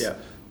trusts Yeah.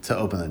 to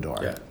open the door.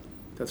 Yeah,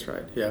 that's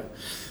right. Yeah.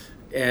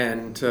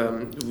 And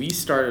we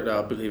started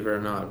out, believe it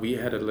or not, we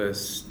had a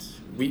list.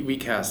 We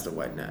cast a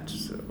wide net.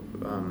 So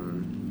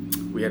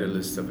we had a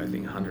list of, I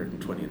think,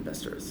 120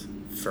 investors,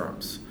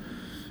 firms.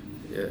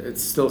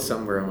 It's still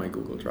somewhere on my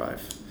Google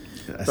Drive.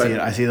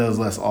 I see those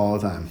lists all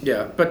the time.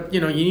 Yeah, but you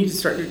need to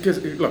start,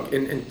 because look,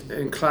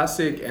 in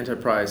classic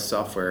enterprise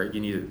software, you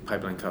need a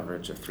pipeline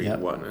coverage of 3 to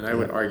 1, and I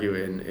would argue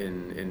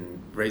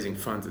in raising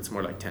funds, it's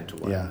more like 10 to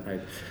 1,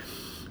 right?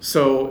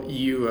 So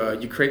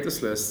you create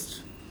this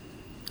list,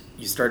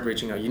 you start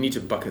reaching out. You need to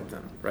bucket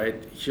them,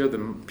 right? Here are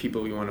the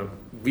people we want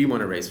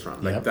to raise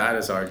from. Like that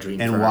is our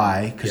dream. And firm.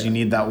 why? Because you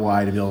need that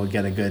why to be able to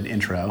get a good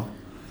intro.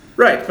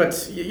 Right, but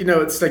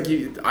it's like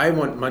I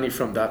want money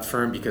from that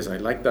firm because I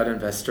like that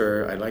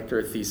investor, I like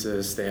their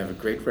thesis, they have a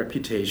great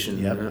reputation.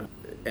 Yep.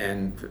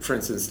 And for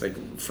instance, like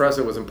for us,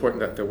 it was important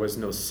that there was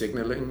no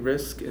signaling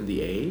risk in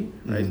the A,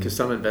 right? Because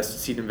some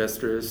seed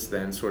investors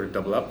then sort of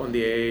double up on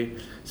the A,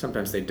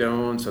 sometimes they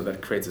don't, so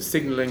that creates a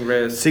signaling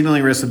risk.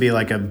 Signaling risk would be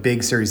like a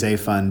big Series A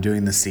fund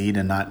doing the seed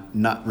and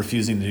not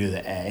refusing to do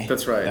the A.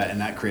 That's right.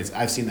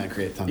 I've seen that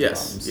create tons of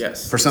problems.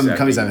 Yes, For some exactly.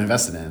 companies I've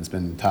invested in, it's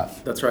been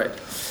tough. That's right.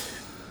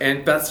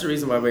 And that's the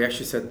reason why we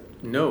actually said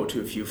no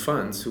to a few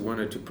funds who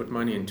wanted to put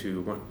money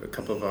into a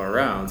couple of our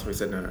rounds. We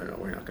said, no,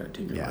 we're not going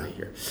to take your money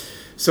here.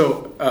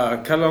 So,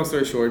 cut a long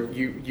story short,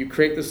 you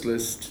create this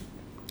list,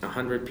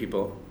 100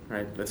 people,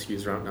 right? Let's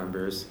use round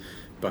numbers,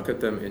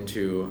 bucket them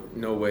into,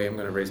 no way I'm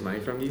going to raise money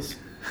from these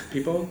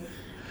people.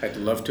 I'd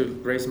love to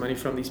raise money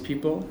from these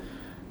people.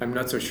 I'm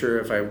not so sure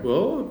if I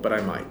will, but I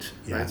might.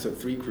 Yeah. Right? So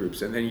 3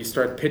 groups. And then you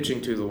start pitching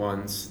to the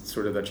ones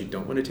sort of that you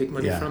don't want to take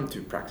money from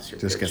to practice your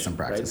Just pitch. get some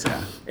practice,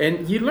 right?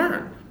 And you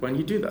learn when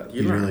you do that.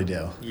 You learn. really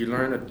do. You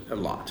learn a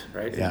lot,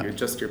 right? Yeah. And you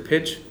adjust your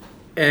pitch.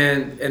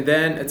 And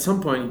then at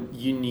some point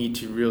you need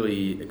to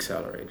really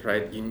accelerate,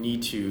 right? You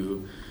need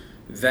to,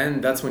 then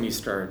that's when you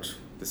start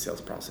the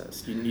sales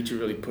process. You need to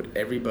really put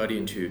everybody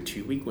into a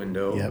 2-week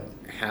window,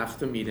 half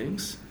the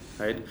meetings,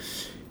 right?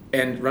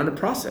 And run a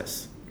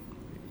process.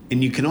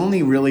 And you can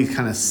only really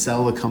kind of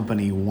sell a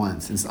company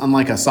once. It's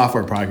unlike a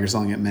software product, you're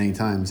selling it many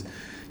times.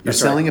 You're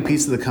selling a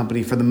piece of the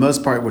company. For the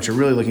most part, what you're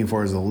really looking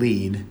for is a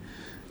lead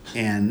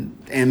and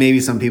maybe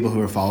some people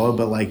who are followed,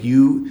 but like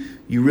you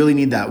really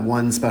need that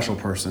one special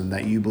person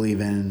that you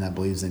believe in and that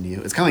believes in you.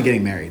 It's kind of like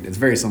getting married. It's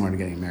very similar to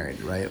getting married,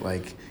 right?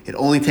 Like it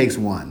only takes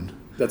one.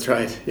 That's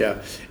right,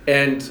 yeah.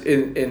 And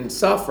in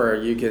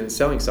software,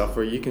 selling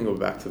software, you can go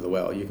back to the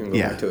well. You can go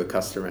back to the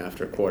customer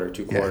after a quarter,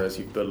 2 quarters.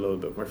 You've built a little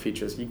bit more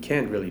features. You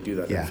can't really do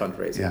that in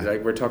fundraising. Yeah.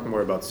 Like we're talking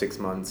more about 6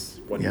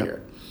 months, 1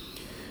 year.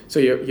 So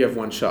you have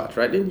one shot,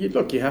 right? And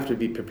you have to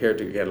be prepared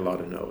to get a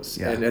lot of no's.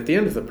 Yeah. And at the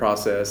end of the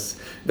process,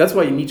 that's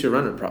why you need to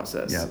run a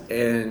process. Yeah.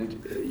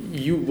 And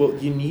you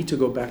need to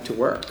go back to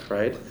work,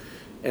 right?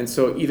 And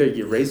so either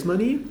you raise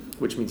money,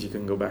 which means you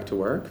can go back to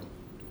work,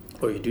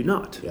 or you do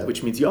not,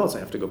 which means you also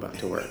have to go back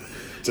to work.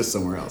 Just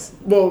somewhere else.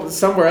 Well,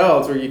 somewhere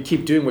else where you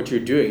keep doing what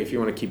you're doing. If you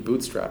want to keep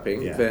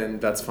bootstrapping, then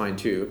that's fine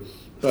too.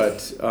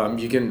 But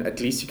you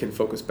can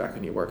focus back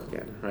on your work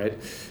again, right?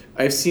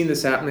 I've seen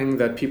this happening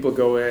that people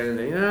go in and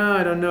they,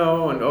 I don't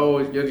know, and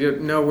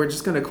no, we're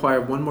just going to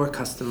acquire one more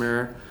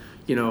customer.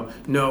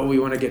 No, we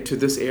want to get to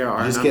this ARR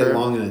You just number. get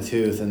long in the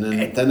tooth, and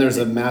then there's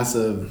a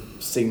massive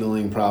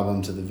signaling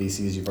problem to the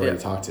VCs you've already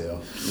talked to.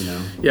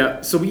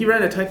 Yeah, so we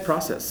ran a tight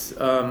process.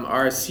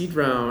 Our seed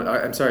round,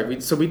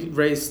 we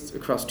raised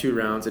across 2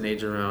 rounds, an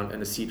angel round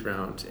and a seed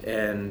round,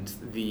 and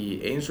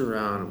the angel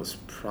round was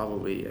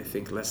probably, I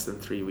think, less than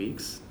 3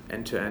 weeks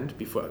end to end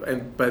before.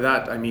 And by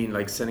that I mean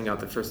like sending out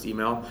the first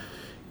email,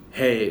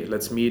 hey,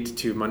 let's meet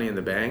to Money in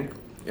the Bank.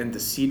 And the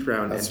seed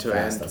round That's end to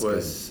fast, end that's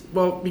was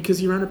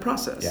because you ran a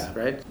process, Yeah.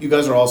 right? You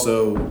guys are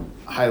also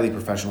highly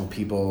professional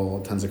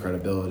people, tons of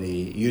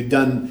credibility. You'd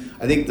done,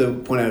 I think the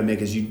point I would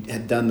make is you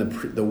had done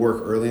the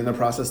work early in the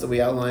process that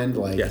we outlined,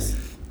 like Yes.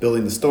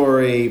 building the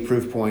story,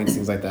 proof points,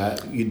 things like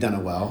that. You'd done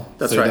it well.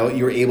 That's so right.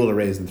 You were able to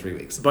raise in 3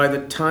 weeks. By the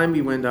time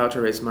we went out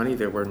to raise money,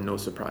 there were no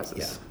surprises,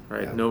 Yeah.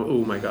 right? Yeah. No,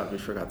 oh my God, we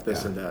forgot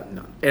this Yeah. and that.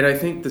 No. And I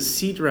think the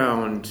seed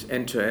round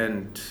end to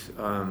end,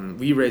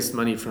 we raised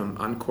money from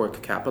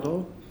Uncork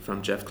Capital,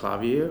 from Jeff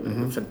Clavier,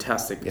 a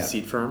fantastic Yeah.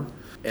 seed firm.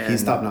 And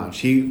He's top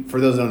notch. For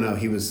those who don't know,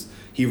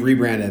 he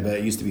rebranded, but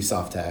it used to be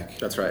Softtech.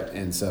 That's right.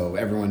 And so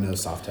everyone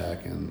knows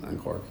Softtech and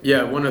Uncork.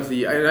 Yeah,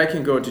 and I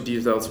can go into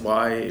details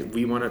why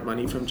we wanted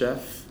money from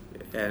Jeff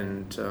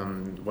and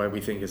why we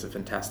think is a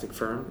fantastic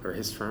firm, or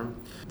his firm.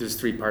 There's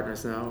 3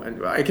 partners now,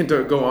 and I can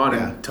go on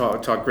Yeah. and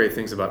talk great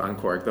things about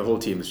Uncork. The whole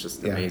team is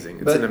just Yeah. amazing.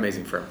 It's But- an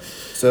amazing firm.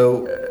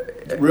 So,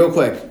 real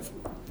quick,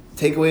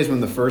 takeaways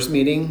from the first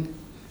meeting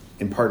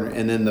and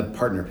then the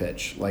partner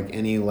pitch. Like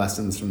any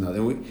lessons from that?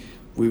 And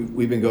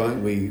we've been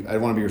going. I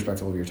want to be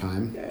respectful of your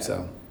time. Yeah.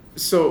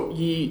 So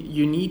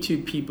you need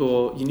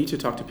to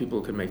talk to people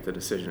who can make the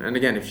decision. And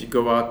again, if you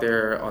go out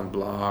there on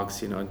blogs,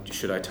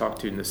 should I talk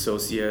to an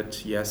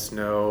associate? Yes,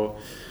 no.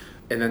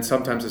 And then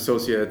sometimes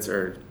associates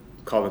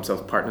call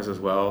themselves partners as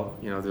well.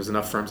 There's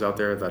enough firms out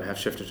there that have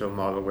shifted to a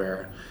model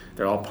where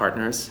they're all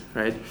partners,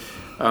 right?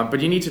 But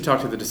you need to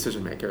talk to the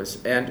decision makers.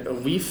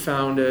 And we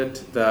found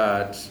it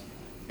that,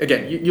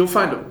 again, you'll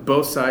find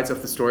both sides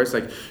of the stories,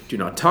 like do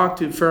not talk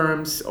to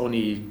firms,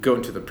 only go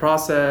into the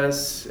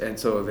process, and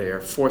so they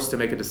are forced to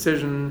make a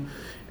decision,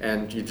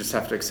 and you just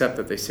have to accept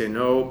that they say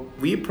no.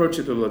 We approach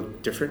it a little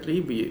differently.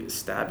 We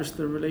established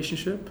the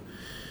relationship,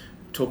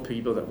 told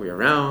people that we're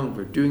around,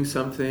 we're doing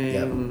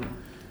something,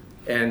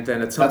 and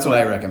then at some that's what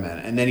I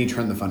recommend. And then you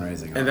turn the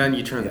fundraising on. And then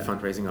you turn the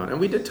fundraising on. And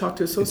we did talk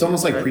to associates. It's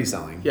almost like right?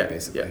 pre-selling,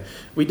 basically. Yeah.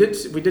 We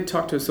did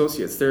talk to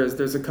associates.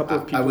 There's a couple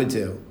of people. I would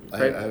too.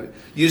 Right?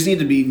 You just need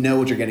to know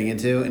what you're getting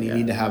into, and you Yeah.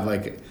 need to have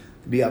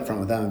be upfront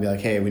with them and be like,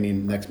 hey, we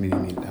need next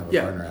meeting, we need to have a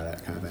Yeah. partner at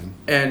it, kind of thing.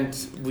 And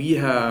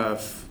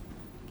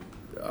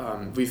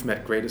we've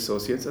met great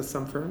associates at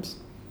some firms.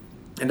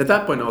 And at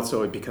that point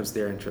also it becomes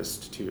their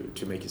interest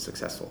to make you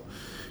successful,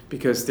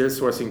 because they're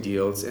sourcing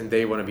deals and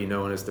they want to be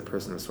known as the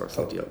person who sourced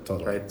the deal.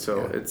 Totally. Right? So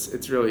Yeah.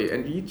 it's really,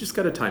 and you just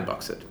got to time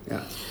box it.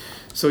 Yeah.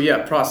 So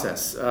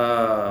process.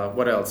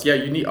 What else? Yeah,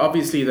 you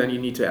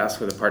need to ask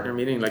for the partner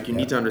meeting. Like you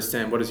need to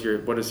understand what is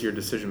your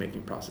decision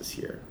making process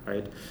here,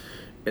 right?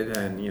 And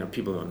then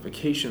people go on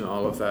vacation,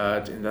 all of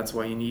that, and that's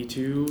why you need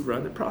to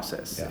run the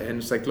process. Yeah. And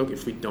it's like, look,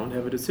 if we don't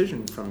have a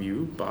decision from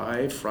you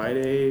by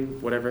Friday,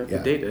 whatever the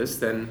date is,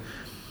 then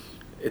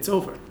it's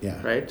over.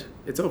 Yeah. Right?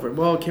 It's over.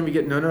 Well, can we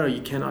get no,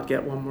 you cannot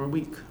get one more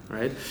week,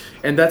 right?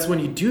 And that's when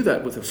you do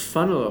that with a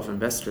funnel of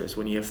investors,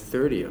 when you have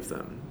 30 of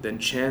them, then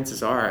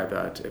chances are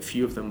that a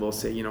few of them will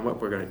say, you know what,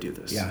 we're going to do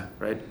this. Yeah.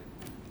 Right?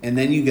 And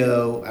then you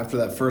go after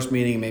that first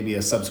meeting, maybe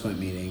a subsequent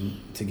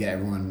meeting to get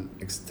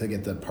to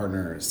get the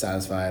partner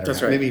satisfied, or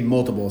That's right. maybe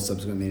multiple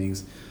subsequent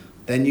meetings.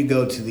 Then you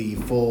go to the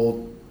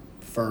full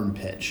firm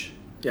pitch,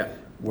 Yeah.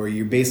 where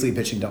you're basically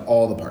pitching to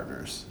all the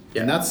partners.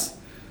 Yeah. And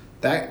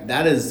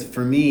that is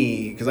for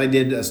me, because I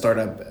did a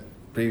startup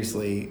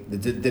previously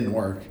that didn't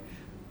work.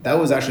 That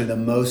was actually the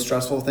most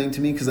stressful thing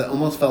to me, because it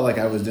almost felt like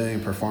I was doing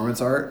performance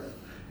art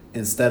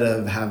instead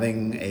of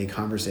having a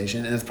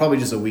conversation. And it's probably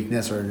just a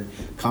weakness or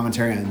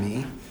commentary on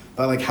me.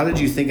 But how did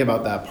you think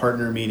about that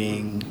partner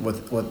meeting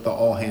with the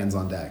all hands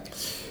on deck?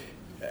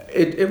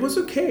 It was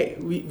okay.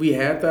 We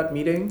had that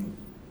meeting,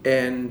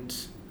 and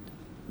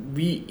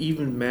we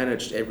even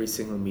managed every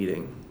single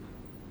meeting,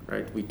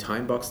 right? We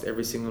time boxed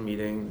every single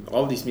meeting.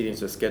 All these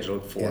meetings are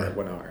scheduled for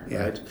 1 hour,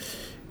 right?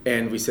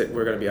 And we said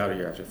we're going to be out of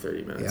here after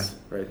 30 minutes,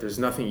 right? There's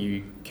nothing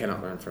you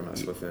cannot learn from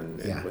us within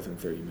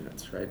 30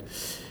 minutes, right?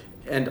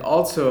 And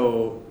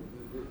also,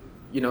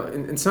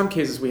 in some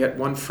cases we had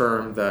one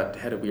firm that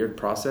had a weird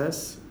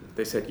process.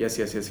 They said yes,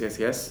 yes, yes, yes,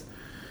 yes.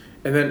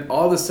 And then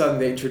all of a sudden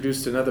they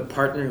introduced another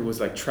partner who was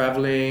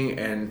traveling,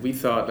 and we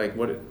thought it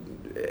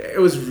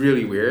was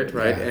really weird,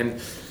 right? Yeah.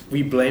 And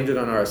we blamed it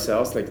on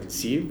ourselves. We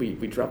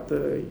dropped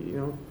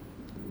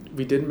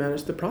we didn't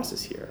manage the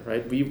process here,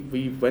 right?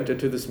 We went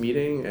into this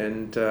meeting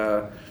and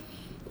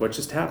what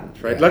just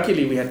happened, right? Yeah.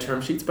 Luckily we had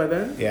term sheets by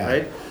then,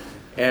 right?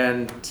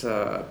 And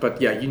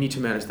but you need to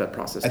manage that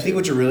process. I think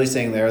what you're really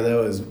saying there,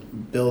 though, is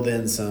build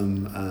in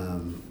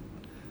some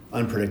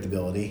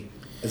unpredictability.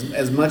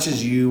 As much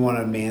as you want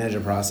to manage a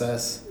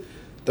process,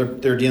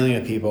 they're dealing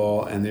with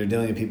people, and they're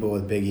dealing with people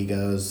with big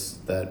egos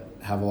that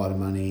have a lot of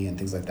money and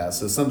things like that.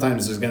 So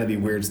sometimes there's going to be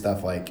weird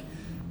stuff like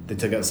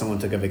someone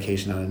took a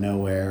vacation out of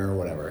nowhere or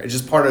whatever. It's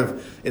just part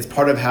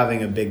of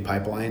having a big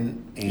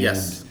pipeline, and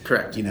yes,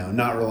 correct.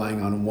 Not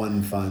relying on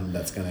one fund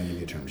that's going to give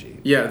you a term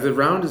sheet. Yeah, the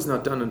round is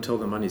not done until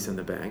the money's in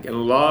the bank, and a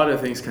lot of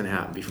things can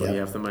happen before you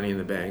have the money in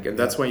the bank, and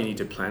that's why you need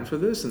to plan for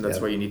this, and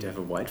that's why you need to have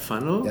a wide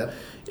funnel. Yep.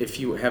 If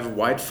you have a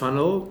wide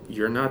funnel,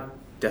 you're not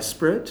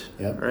desperate,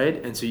 Yep.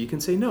 right? And so you can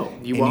say no.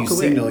 You and walk you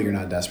away. signal you're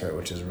not desperate,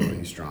 which is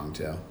really strong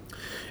too.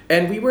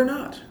 And we were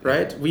not,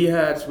 right? We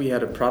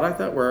had a product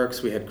that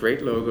works. We had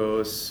great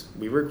logos.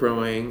 We were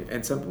growing,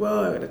 and some.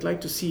 Well, I'd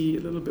like to see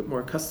a little bit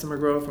more customer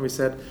growth. And we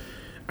said,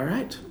 all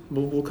right,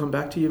 we'll come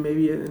back to you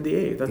maybe in the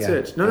A. That's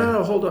it.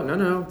 No, hold on.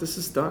 No, this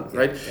is done,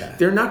 right? Yeah.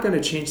 They're not going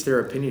to change their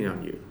opinion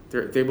on you.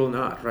 They will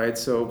not, right?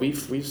 So we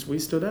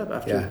stood up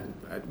after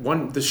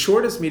one. The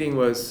shortest meeting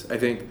was, I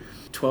think,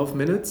 12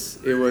 minutes.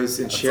 It was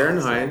in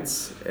Sharon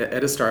Heights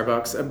at a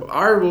Starbucks.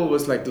 Our rule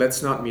was like,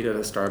 let's not meet at a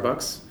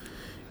Starbucks.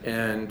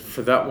 And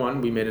for that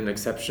one, we made an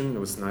exception. It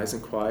was nice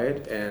and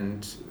quiet.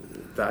 And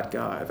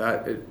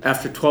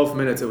after 12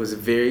 minutes, it was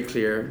very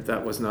clear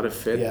that was not a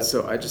fit. Yep.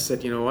 So I just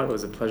said, you know what? It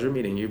was a pleasure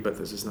meeting you, but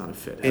this is not a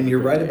fit. And you're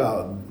right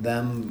about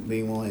them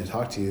being willing to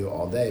talk to you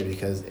all day,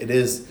 because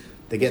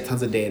they get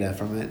tons of data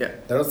from it. Yeah.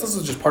 This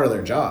is just part of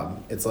their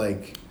job. It's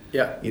like,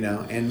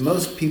 and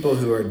most people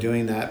who are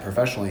doing that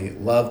professionally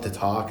love to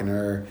talk and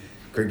are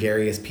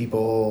gregarious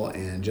people,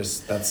 and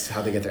just that's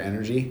how they get their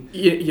energy.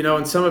 You know,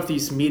 in some of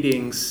these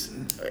meetings,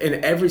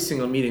 in every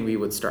single meeting we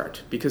would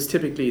start, because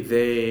typically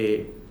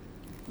the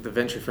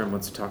venture firm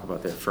wants to talk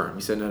about their firm.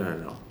 He said,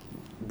 no.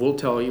 We'll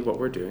tell you what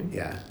we're doing.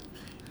 Yeah.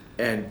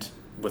 And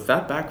with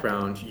that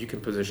background, you can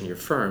position your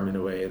firm in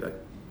a way that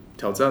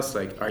tells us,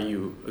 like, are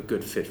you a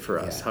good fit for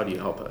us? Yeah. How do you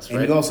help us? And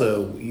right?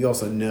 you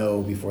also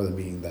know before the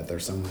meeting that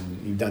there's someone,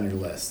 you've done your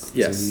list.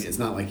 Yes. So it's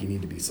not like you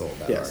need to be sold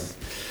that hard.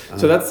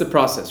 So that's the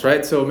process,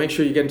 right? So make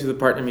sure you get into the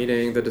partner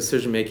meeting, the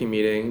decision-making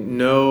meeting,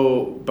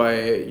 know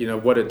by,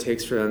 what it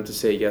takes for them to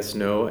say yes,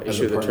 no,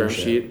 issue the term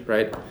sheet,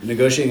 right?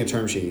 Negotiating a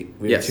term sheet.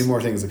 We have two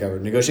more things to cover.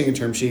 Negotiating a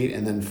term sheet,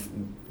 and then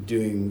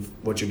doing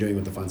what you're doing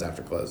with the funds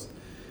after close.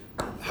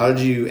 How did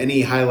you,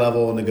 any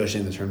high-level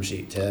negotiating the term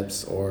sheet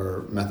tips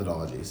or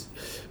methodologies?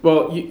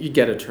 Well, you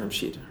get a term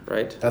sheet,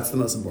 right? That's the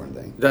most important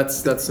thing.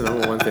 That's the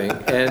number one thing.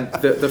 And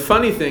the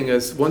funny thing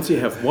is, once you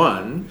have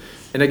one,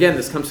 and again,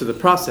 this comes to the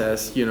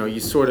process, you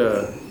sort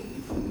of,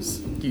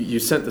 you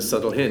sent the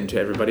subtle hint to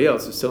everybody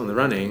else who's still in the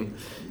running,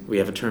 we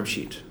have a term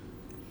sheet,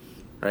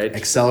 right?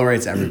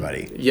 Accelerates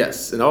everybody.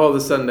 Yes, and all of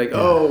a sudden, like,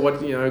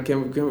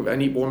 I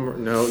need one more.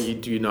 No, you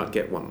do not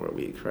get one more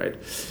week, right?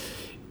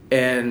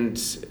 And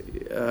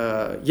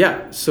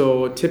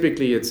so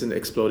typically it's an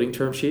exploding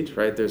term sheet,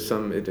 right?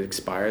 It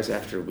expires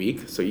after a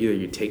week, so either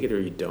you take it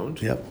or you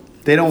don't. Yep.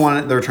 They don't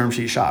want their term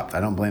sheet shopped. I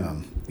don't blame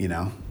them,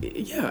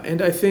 Yeah,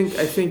 and I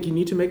think you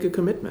need to make a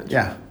commitment.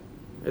 Yeah.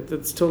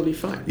 That's totally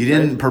fine. You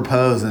didn't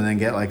propose and then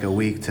get like a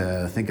week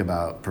to think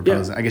about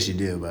proposing. Yeah. I guess you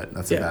do, but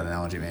that's a bad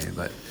analogy maybe.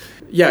 But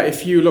yeah,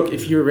 if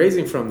you're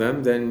raising from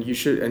them, then you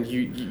should, and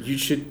you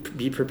should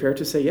be prepared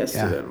to say yes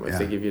to them if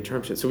they give you a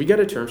term sheet. So we got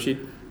a term sheet.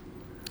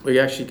 We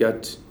actually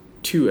got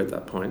 2 at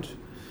that point,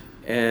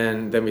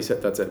 and then we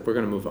said, that's it, we're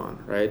going to move on,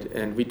 right?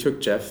 And we took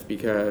Jeff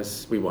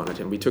because we wanted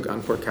him. We took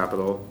Encore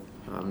Capital.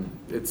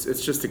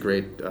 It's just a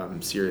great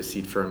serious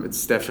seed firm. It's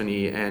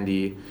Stephanie,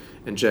 Andy,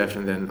 and Jeff,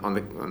 and then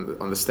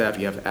on the staff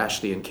you have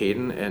Ashley and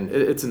Caden, and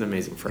it's an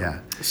amazing firm. Yeah.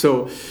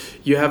 So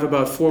you have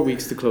about 4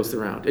 weeks to close the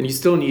round, and you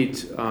still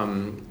need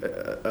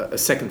a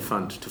second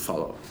fund to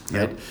follow,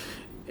 right? Yep.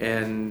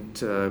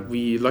 And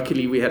we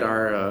had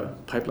our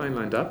pipeline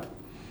lined up.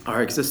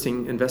 Our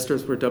existing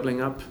investors were doubling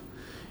up.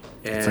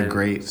 And it's a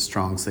great,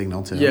 strong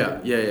signal too.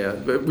 Yeah.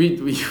 But we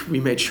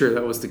made sure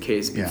that was the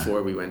case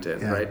before we went in,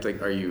 right?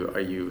 Like, are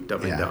you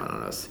doubling down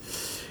on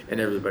us? And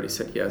everybody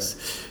said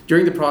yes.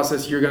 During the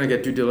process, you're going to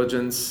get due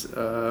diligence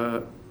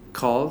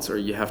calls, or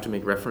you have to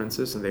make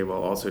references, and they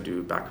will also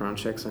do background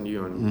checks on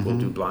you, and we'll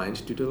do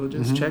blind due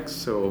diligence checks.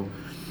 So,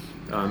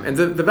 and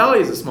the Valley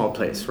is a small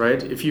place,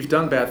 right? If you've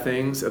done bad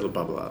things, it'll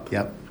bubble up.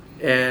 Yep.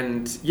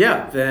 And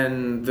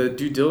then the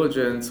due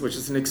diligence, which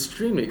is an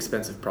extremely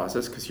expensive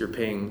process because you're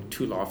paying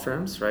 2 law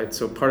firms, right?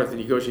 So part of the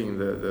negotiating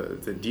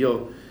the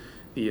deal,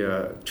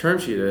 the term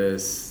sheet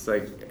is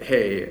like,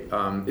 hey,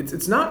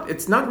 it's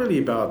not really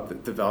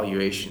about the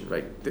valuation,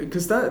 right?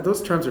 Because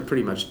those terms are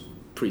pretty much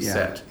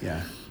preset,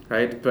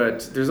 right?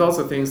 But there's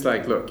also things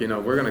like, look,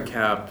 we're going to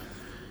cap.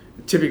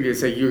 Typically, they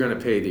say you're going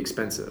to pay the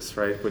expenses,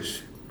 right?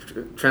 Which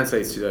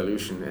translates to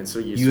dilution, and so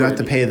you have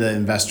to pay the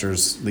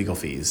investors' legal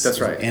fees. That's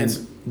right. And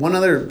one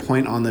other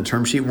point on the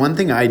term sheet, one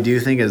thing I do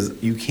think is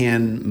you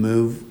can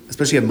move,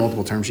 especially if you have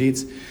multiple term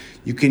sheets,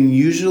 you can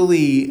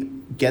usually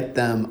get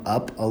them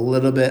up a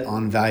little bit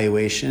on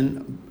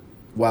valuation,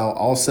 while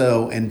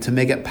also, and to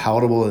make it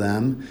palatable to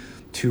them,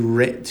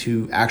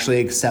 to actually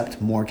accept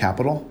more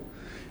capital,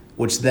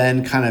 which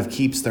then kind of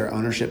keeps their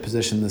ownership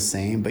position the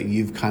same, but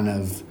you've kind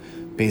of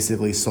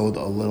basically sold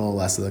a little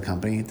less of the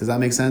company. Does that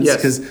make sense?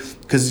 Yes.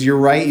 Because you're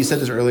right. You said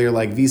this earlier,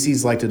 like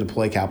VCs like to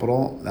deploy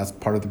capital. That's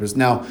part of the business.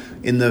 Now,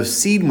 in the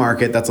seed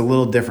market, that's a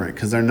little different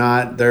because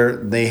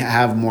they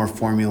have more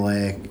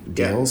formulaic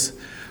deals.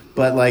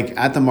 But like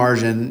at the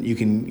margin, you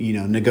can,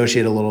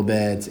 negotiate a little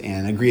bit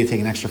and agree to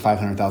take an extra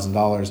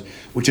 $500,000,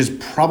 which is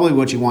probably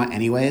what you want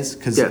anyways.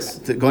 Because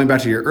going back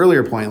to your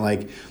earlier point,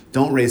 like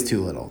don't raise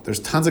too little. There's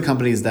tons of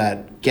companies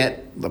that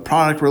get the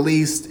product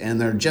released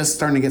and they're just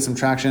starting to get some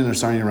traction. They're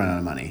starting to run out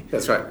of money.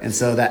 That's right. And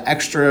so that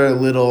extra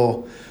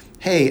little,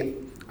 hey,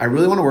 I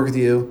really want to work with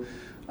you.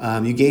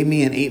 You gave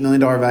me an $8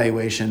 million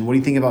valuation. What do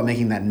you think about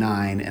making that $9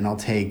 million, and I'll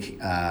take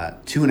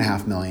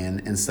 $2.5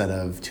 million instead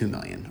of $2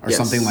 million or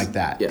something like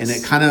that? Yes. And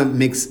it kind of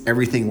makes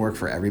everything work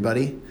for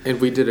everybody.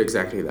 And we did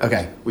exactly that.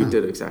 Okay. We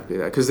did exactly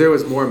that because there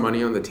was more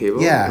money on the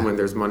table. Yeah. And when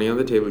there's money on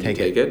the table, you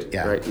take it.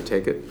 Yeah. Right. You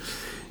take it.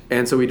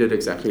 And so we did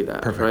exactly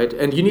that. Perfect.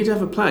 Right. And you need to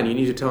have a plan. You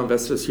need to tell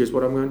investors, here's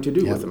what I'm going to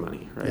do with the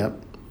money. Right. Yep.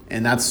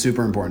 And that's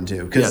super important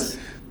too, because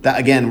that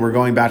again, we're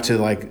going back to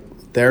like.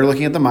 They're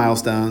looking at the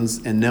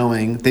milestones and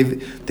knowing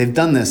they've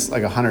done this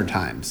like 100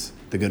 times,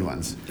 the good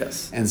ones.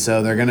 Yes. And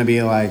so they're going to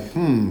be like,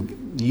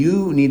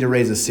 you need to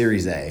raise a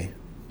Series A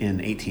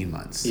in 18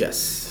 months.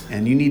 Yes.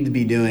 And you need to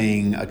be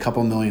doing a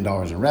couple $1 million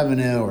in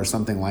revenue or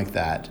something like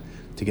that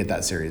to get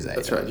that Series A.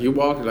 That's right. You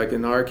walk, like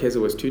in our case, it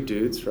was 2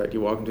 dudes, right? You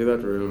walk into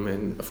that room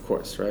and of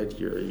course, right,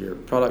 your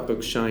product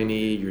looks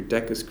shiny, your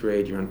deck is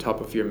great, you're on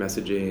top of your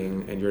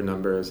messaging and your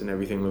numbers and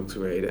everything looks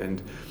great.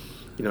 And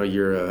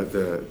you're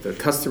the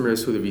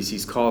customers who the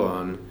VCs call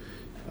on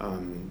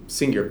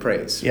sing your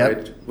praise,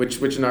 right? Which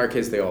in our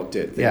case they all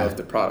did. They loved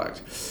the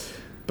product,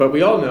 but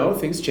we all know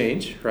things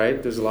change,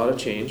 right? There's a lot of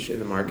change in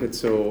the market.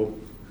 So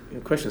the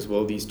question is,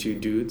 will these two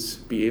guys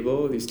be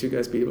able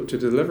to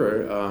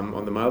deliver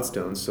on the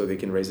milestones so they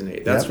can raise an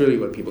A? That's really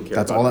what people care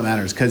about. That's all that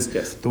matters, because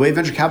the way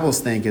venture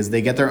capitalists think is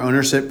they get their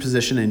ownership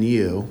position in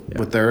you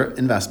with their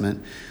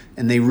investment,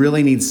 and they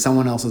really need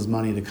someone else's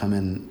money to come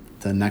in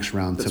the next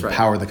round to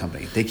power the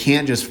company. They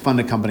can't just fund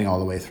a company all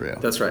the way through.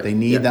 That's right. They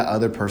need that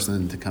other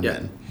person to come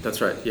in.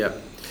 That's right. Yeah.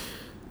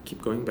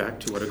 Keep going back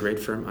to what a great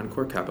firm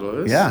Encore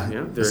Capital is.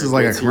 Yeah. This is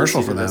like a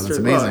commercial for them. It's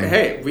amazing.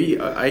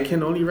 Well, I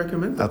can only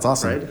recommend that. That's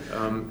awesome.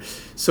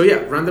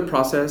 Right. Run the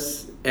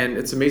process, and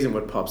it's amazing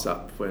what pops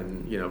up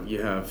when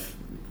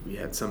we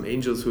had some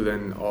angels who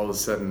then all of a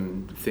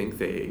sudden think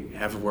they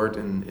have a word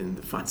in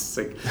the funds. It's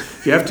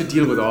like you have to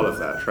deal with all of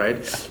that,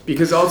 right?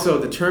 Because also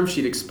the term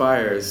sheet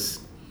expires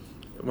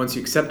once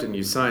you accept it and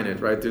you sign it,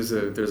 right? There's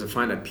a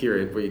finite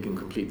period where you can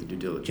complete the due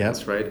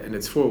diligence, right? And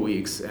it's 4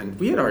 weeks, and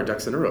we had our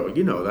ducks in a row.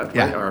 You know that,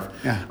 right?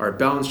 Our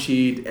balance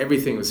sheet,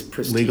 everything was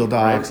pristine. Legal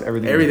docs,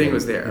 right? everything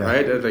was there,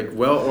 right? Like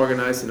well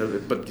organized,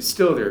 but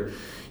still there.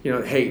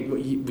 Hey,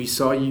 we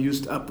saw you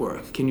used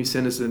Upwork. Can you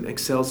send us an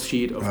Excel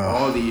sheet of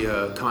all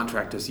the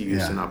contractors you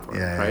used in Upwork,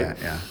 right?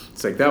 Yeah.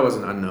 It's like that was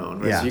an unknown,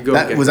 right? Yeah. So you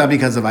go was that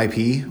because of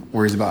IP?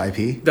 Worries about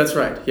IP? That's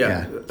right.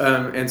 Yeah.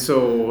 And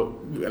so,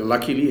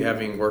 luckily,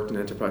 having worked in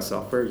enterprise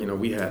software,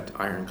 we had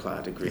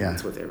ironclad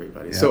agreements with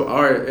everybody. Yeah.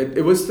 So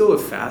it was still a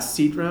fast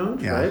seed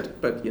round, right?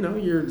 But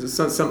you're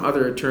some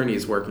other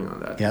attorneys working on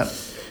that. Yeah.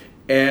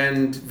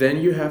 And then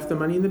you have the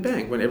money in the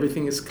bank when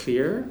everything is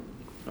clear.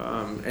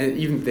 And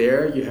even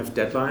there, you have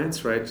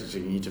deadlines, right? So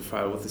you need to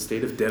file with the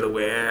state of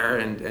Delaware,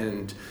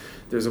 and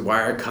there's a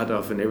wire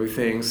cutoff and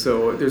everything.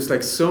 So there's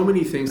like so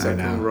many things that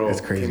can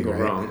go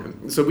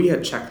wrong. So we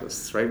had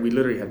checklists, right? We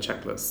literally had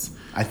checklists.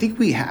 I think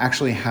we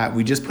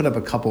we just put up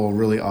a couple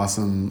really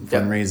awesome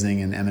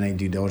fundraising and M&A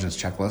due diligence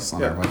checklists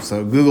on our website.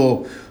 So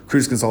Google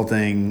Cruise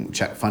Consulting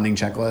funding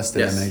checklist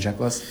and M&A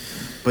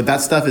checklist. But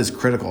that stuff is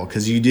critical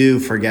because you do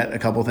forget a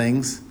couple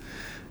things.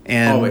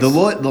 And the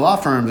law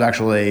firms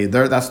actually,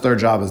 that's their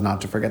job is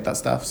not to forget that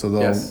stuff. So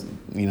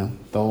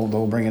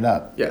they'll bring it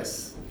up.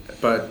 Yes,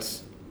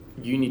 but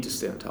you need to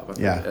stay on top of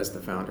it as the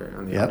founder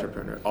and the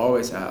entrepreneur.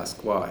 Always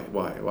ask why.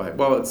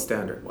 Well, it's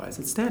standard. Why is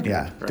it standard?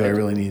 Yeah. Right? Do I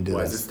really need to do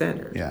Why this? Is it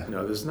standard? Yeah.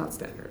 No, this is not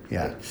standard.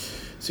 Yeah. Right?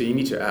 So you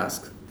need to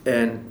ask.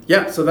 And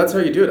so that's how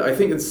you do it. I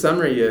think in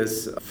summary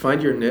is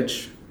find your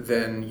niche.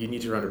 Then you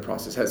need to run a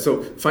process.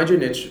 So find your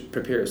niche,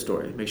 prepare a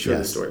story, make sure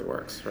the story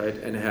works, right?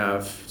 And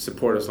have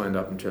supporters lined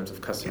up in terms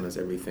of customers,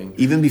 everything.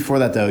 Even before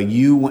that though,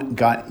 you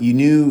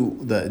knew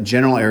the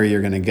general area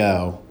you're going to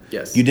go.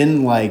 Yes. You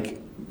didn't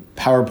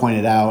PowerPoint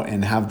it out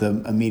and have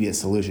the immediate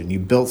solution. You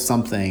built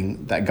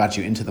something that got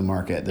you into the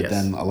market that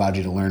then allowed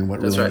you to learn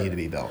what really needed to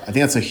be built. I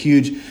think that's a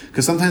huge,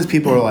 because sometimes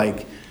people are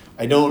like,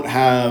 I don't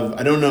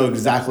know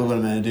exactly what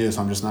I'm going to do,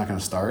 so I'm just not going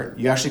to start.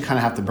 You actually kind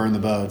of have to burn the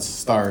boats,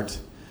 start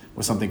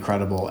with something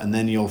credible, and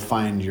then you'll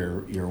find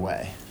your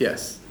way.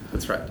 Yes,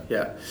 that's right.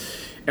 Yeah.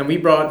 And we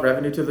brought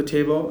revenue to the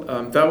table.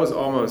 That was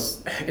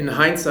almost, in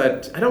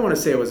hindsight, I don't want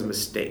to say it was a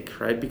mistake,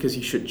 right? Because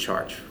you should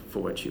charge for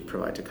what you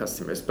provide to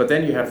customers. But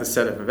then you have the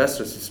set of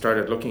investors who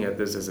started looking at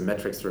this as a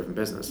metrics-driven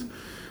business.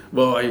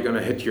 Well, are you going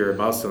to hit your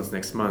milestones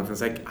next month? And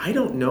it's like, I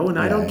don't know, and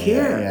I don't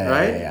care,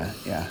 right?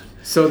 Yeah.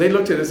 So they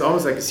looked at it as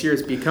almost like a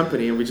Series B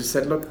company, and we just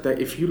said, look,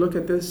 that if you look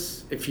at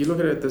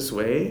it this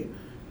way,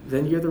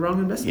 then you're the wrong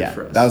investment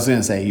for us. I was going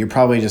to say, you're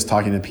probably just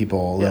talking to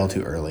people a little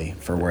too early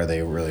for where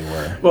they really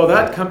were. Well,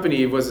 that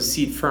company was a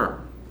seed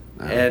firm,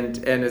 and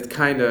it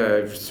kind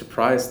of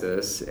surprised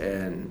us,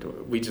 and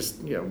we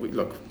just,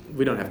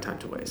 we don't have time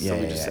to waste. So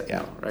we just said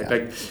no, right?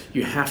 Like,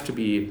 you have to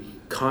be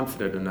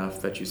confident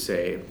enough that you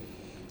say,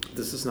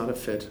 this is not a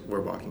fit,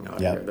 we're walking out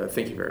here.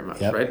 Thank you very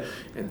much, right?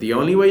 And the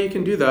only way you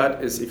can do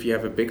that is if you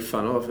have a big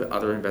funnel of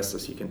other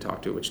investors you can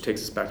talk to, which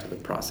takes us back to the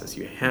process.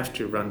 You have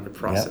to run the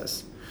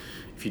process.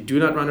 If you do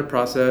not run a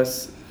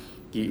process,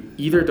 you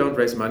either don't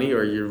raise money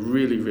or you're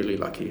really, really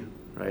lucky,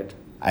 right?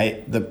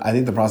 I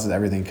think the process is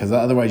everything, because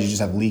otherwise you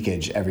just have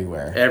leakage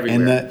everywhere.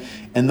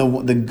 And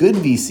the good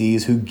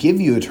VCs who give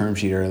you a term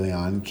sheet early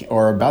on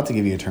or are about to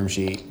give you a term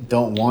sheet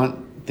don't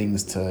want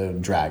things to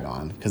drag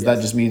on, because that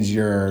just means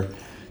you're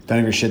don't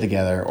have your shit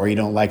together, or you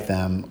don't like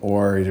them,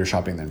 or you're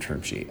shopping their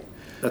term sheet.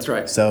 That's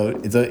right. So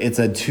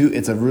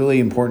it's a really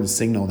important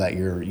signal that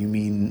you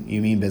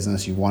mean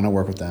business. You want to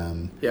work with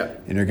them.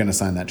 And you're going to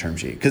sign that term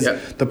sheet, because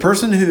the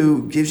person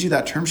who gives you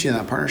that term sheet and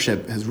that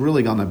partnership has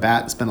really gone to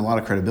bat and spent a lot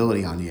of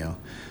credibility on you.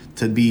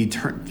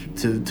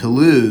 To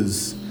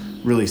lose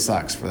really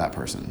sucks for that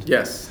person.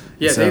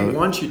 They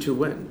want you to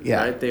win.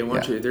 Right? They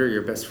want you. They're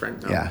your best friend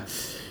now.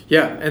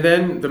 And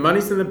then the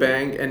money's in the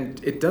bank,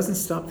 and it doesn't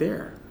stop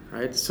there.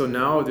 Right. So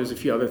now there's a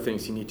few other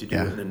things you need to do.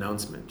 An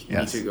announcement. You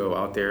need to go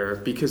out there,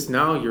 because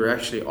now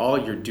all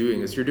you're doing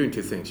is you're doing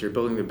two things. You're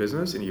building the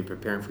business and you're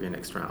preparing for your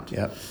next round.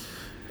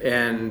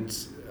 And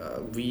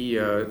we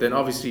then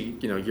obviously,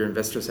 your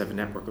investors have a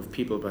network of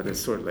people, but it's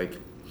sort of like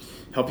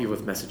help you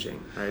with messaging,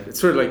 right?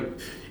 It's sort of like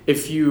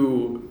if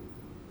you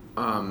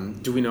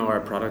do we know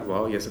our product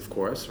well? Yes, of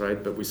course,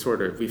 right? But we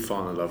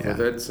fall in love with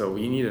it. So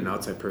you need an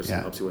outside person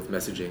who helps you with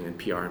messaging and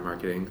PR and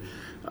marketing.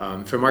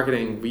 For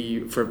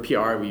marketing, for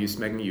PR, we use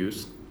Megan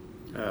Hughes,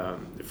 a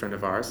friend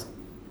of ours.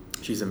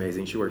 She's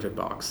amazing. She worked at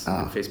Box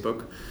on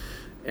Facebook,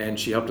 and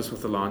she helped us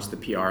with the launch, the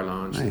PR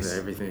launch, and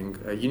everything.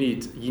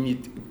 You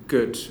need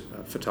good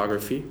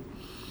photography.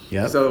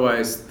 Because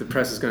otherwise, the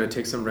press is going to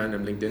take some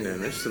random LinkedIn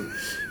image.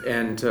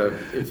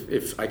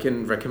 If I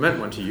can recommend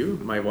one to you,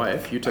 my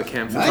wife, Utah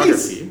Camp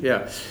Photography.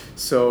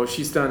 So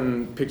she's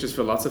done pictures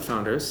for lots of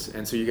founders,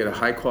 and so you get a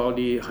high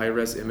quality, high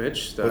res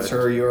image. What's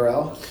her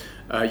URL?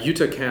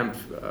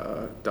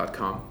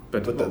 utahcamp.com.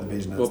 But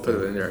we'll put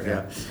it in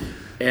there.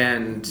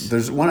 And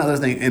there's one other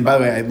thing, and by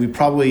the way, we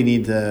probably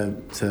need to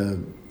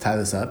tie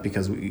this up,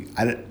 because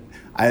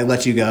I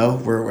let you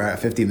go. We're at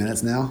 50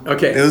 minutes now.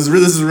 Okay. This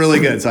is really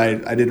good, so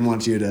I didn't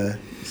want you to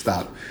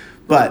stop.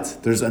 But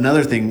there's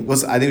another thing. I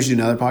think we should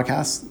do another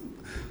podcast.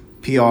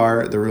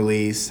 PR, the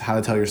release, how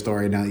to tell your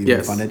story now that you've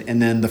been funded,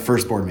 and then the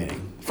first board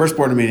meeting. First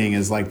board meeting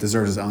is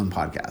deserves its own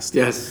podcast.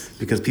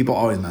 Because people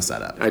always mess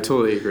that up. I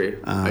totally agree.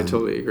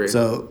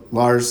 So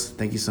Lars,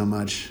 thank you so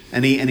much.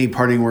 Any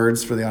parting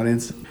words for the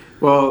audience?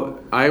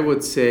 Well, I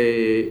would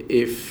say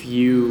if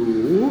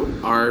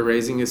you are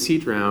raising a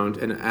seed round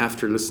and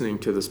after listening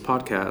to this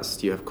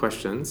podcast, you have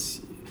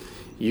questions,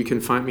 you can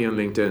find me on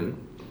LinkedIn.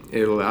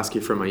 It'll ask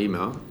you for my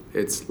email.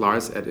 It's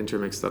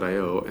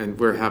lars@intermix.io, and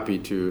we're happy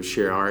to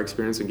share our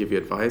experience and give you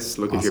advice,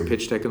 look at your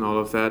pitch deck and all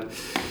of that.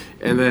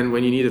 And then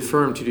when you need a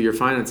firm to do your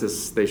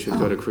finances, they should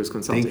go to Cruise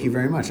Consulting. Thank you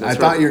very much. I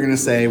thought you were going to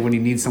say when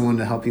you need someone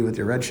to help you with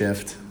your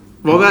Redshift.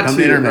 Well, that's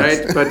it,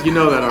 right? But you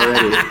know that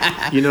already.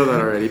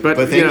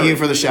 But thank you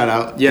for the shout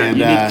out. Yeah, and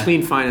you need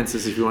clean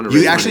finances if you want to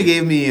raise You actually money.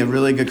 gave me a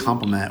really good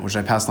compliment, which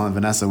I passed on to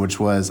Vanessa, which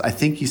was, I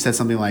think you said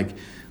something like,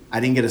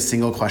 I didn't get a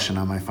single question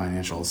on my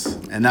financials.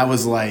 And that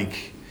was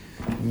like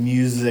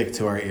music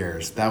to our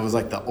ears. That was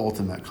like the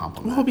ultimate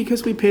compliment. Well,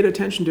 because we paid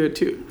attention to it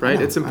too,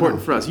 right? It's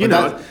important for us.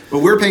 But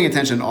we're paying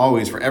attention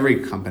always for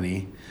every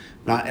company.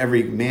 Not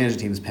every management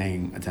team is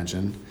paying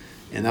attention.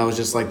 And that was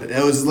just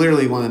it was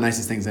literally one of the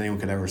nicest things anyone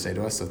could ever say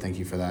to us. So thank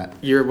you for that.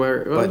 You're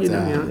aware. Well,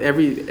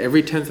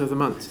 every 10th of the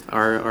month,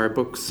 our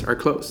books are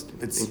closed.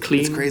 It's clean,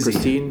 it's crazy.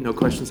 Pristine, no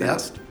questions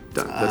asked.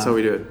 Done. That's how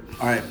we do it.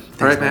 All right.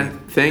 All right, man.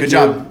 Thank you. Good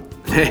job.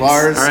 Thanks.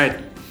 Lars. All right.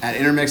 At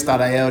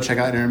intermix.io, check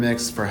out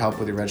Intermix for help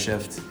with your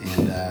Redshift.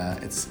 And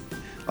it's,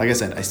 like I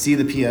said, I see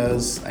the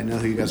POs. I know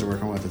who you guys are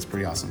working with. It's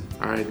pretty awesome.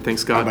 All right.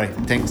 Thanks, Scott. All right,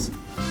 buddy. Thanks.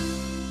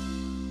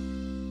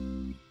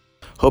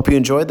 Hope you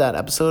enjoyed that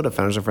episode of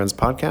Founders and Friends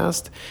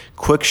podcast.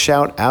 Quick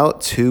shout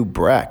out to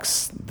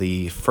Brex,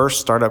 the first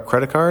startup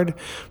credit card.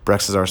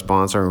 Brex is our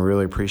sponsor, and we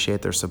really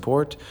appreciate their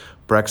support.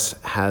 Brex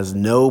has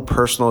no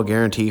personal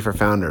guarantee for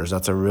founders.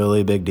 That's a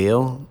really big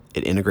deal.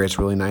 It integrates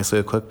really nicely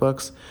with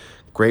QuickBooks.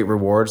 Great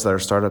rewards that are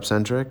startup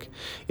centric.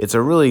 It's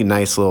a really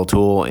nice little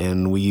tool,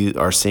 and we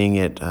are seeing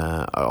it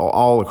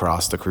all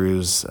across the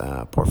Cruise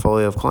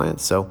portfolio of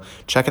clients. So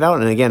check it out.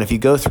 And again, if you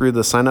go through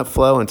the sign up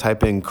flow and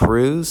type in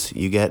Cruise,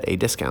 you get a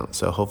discount.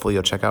 So hopefully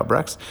you'll check out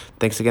Brex.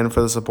 Thanks again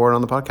for the support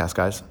on the podcast,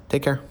 guys.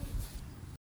 Take care.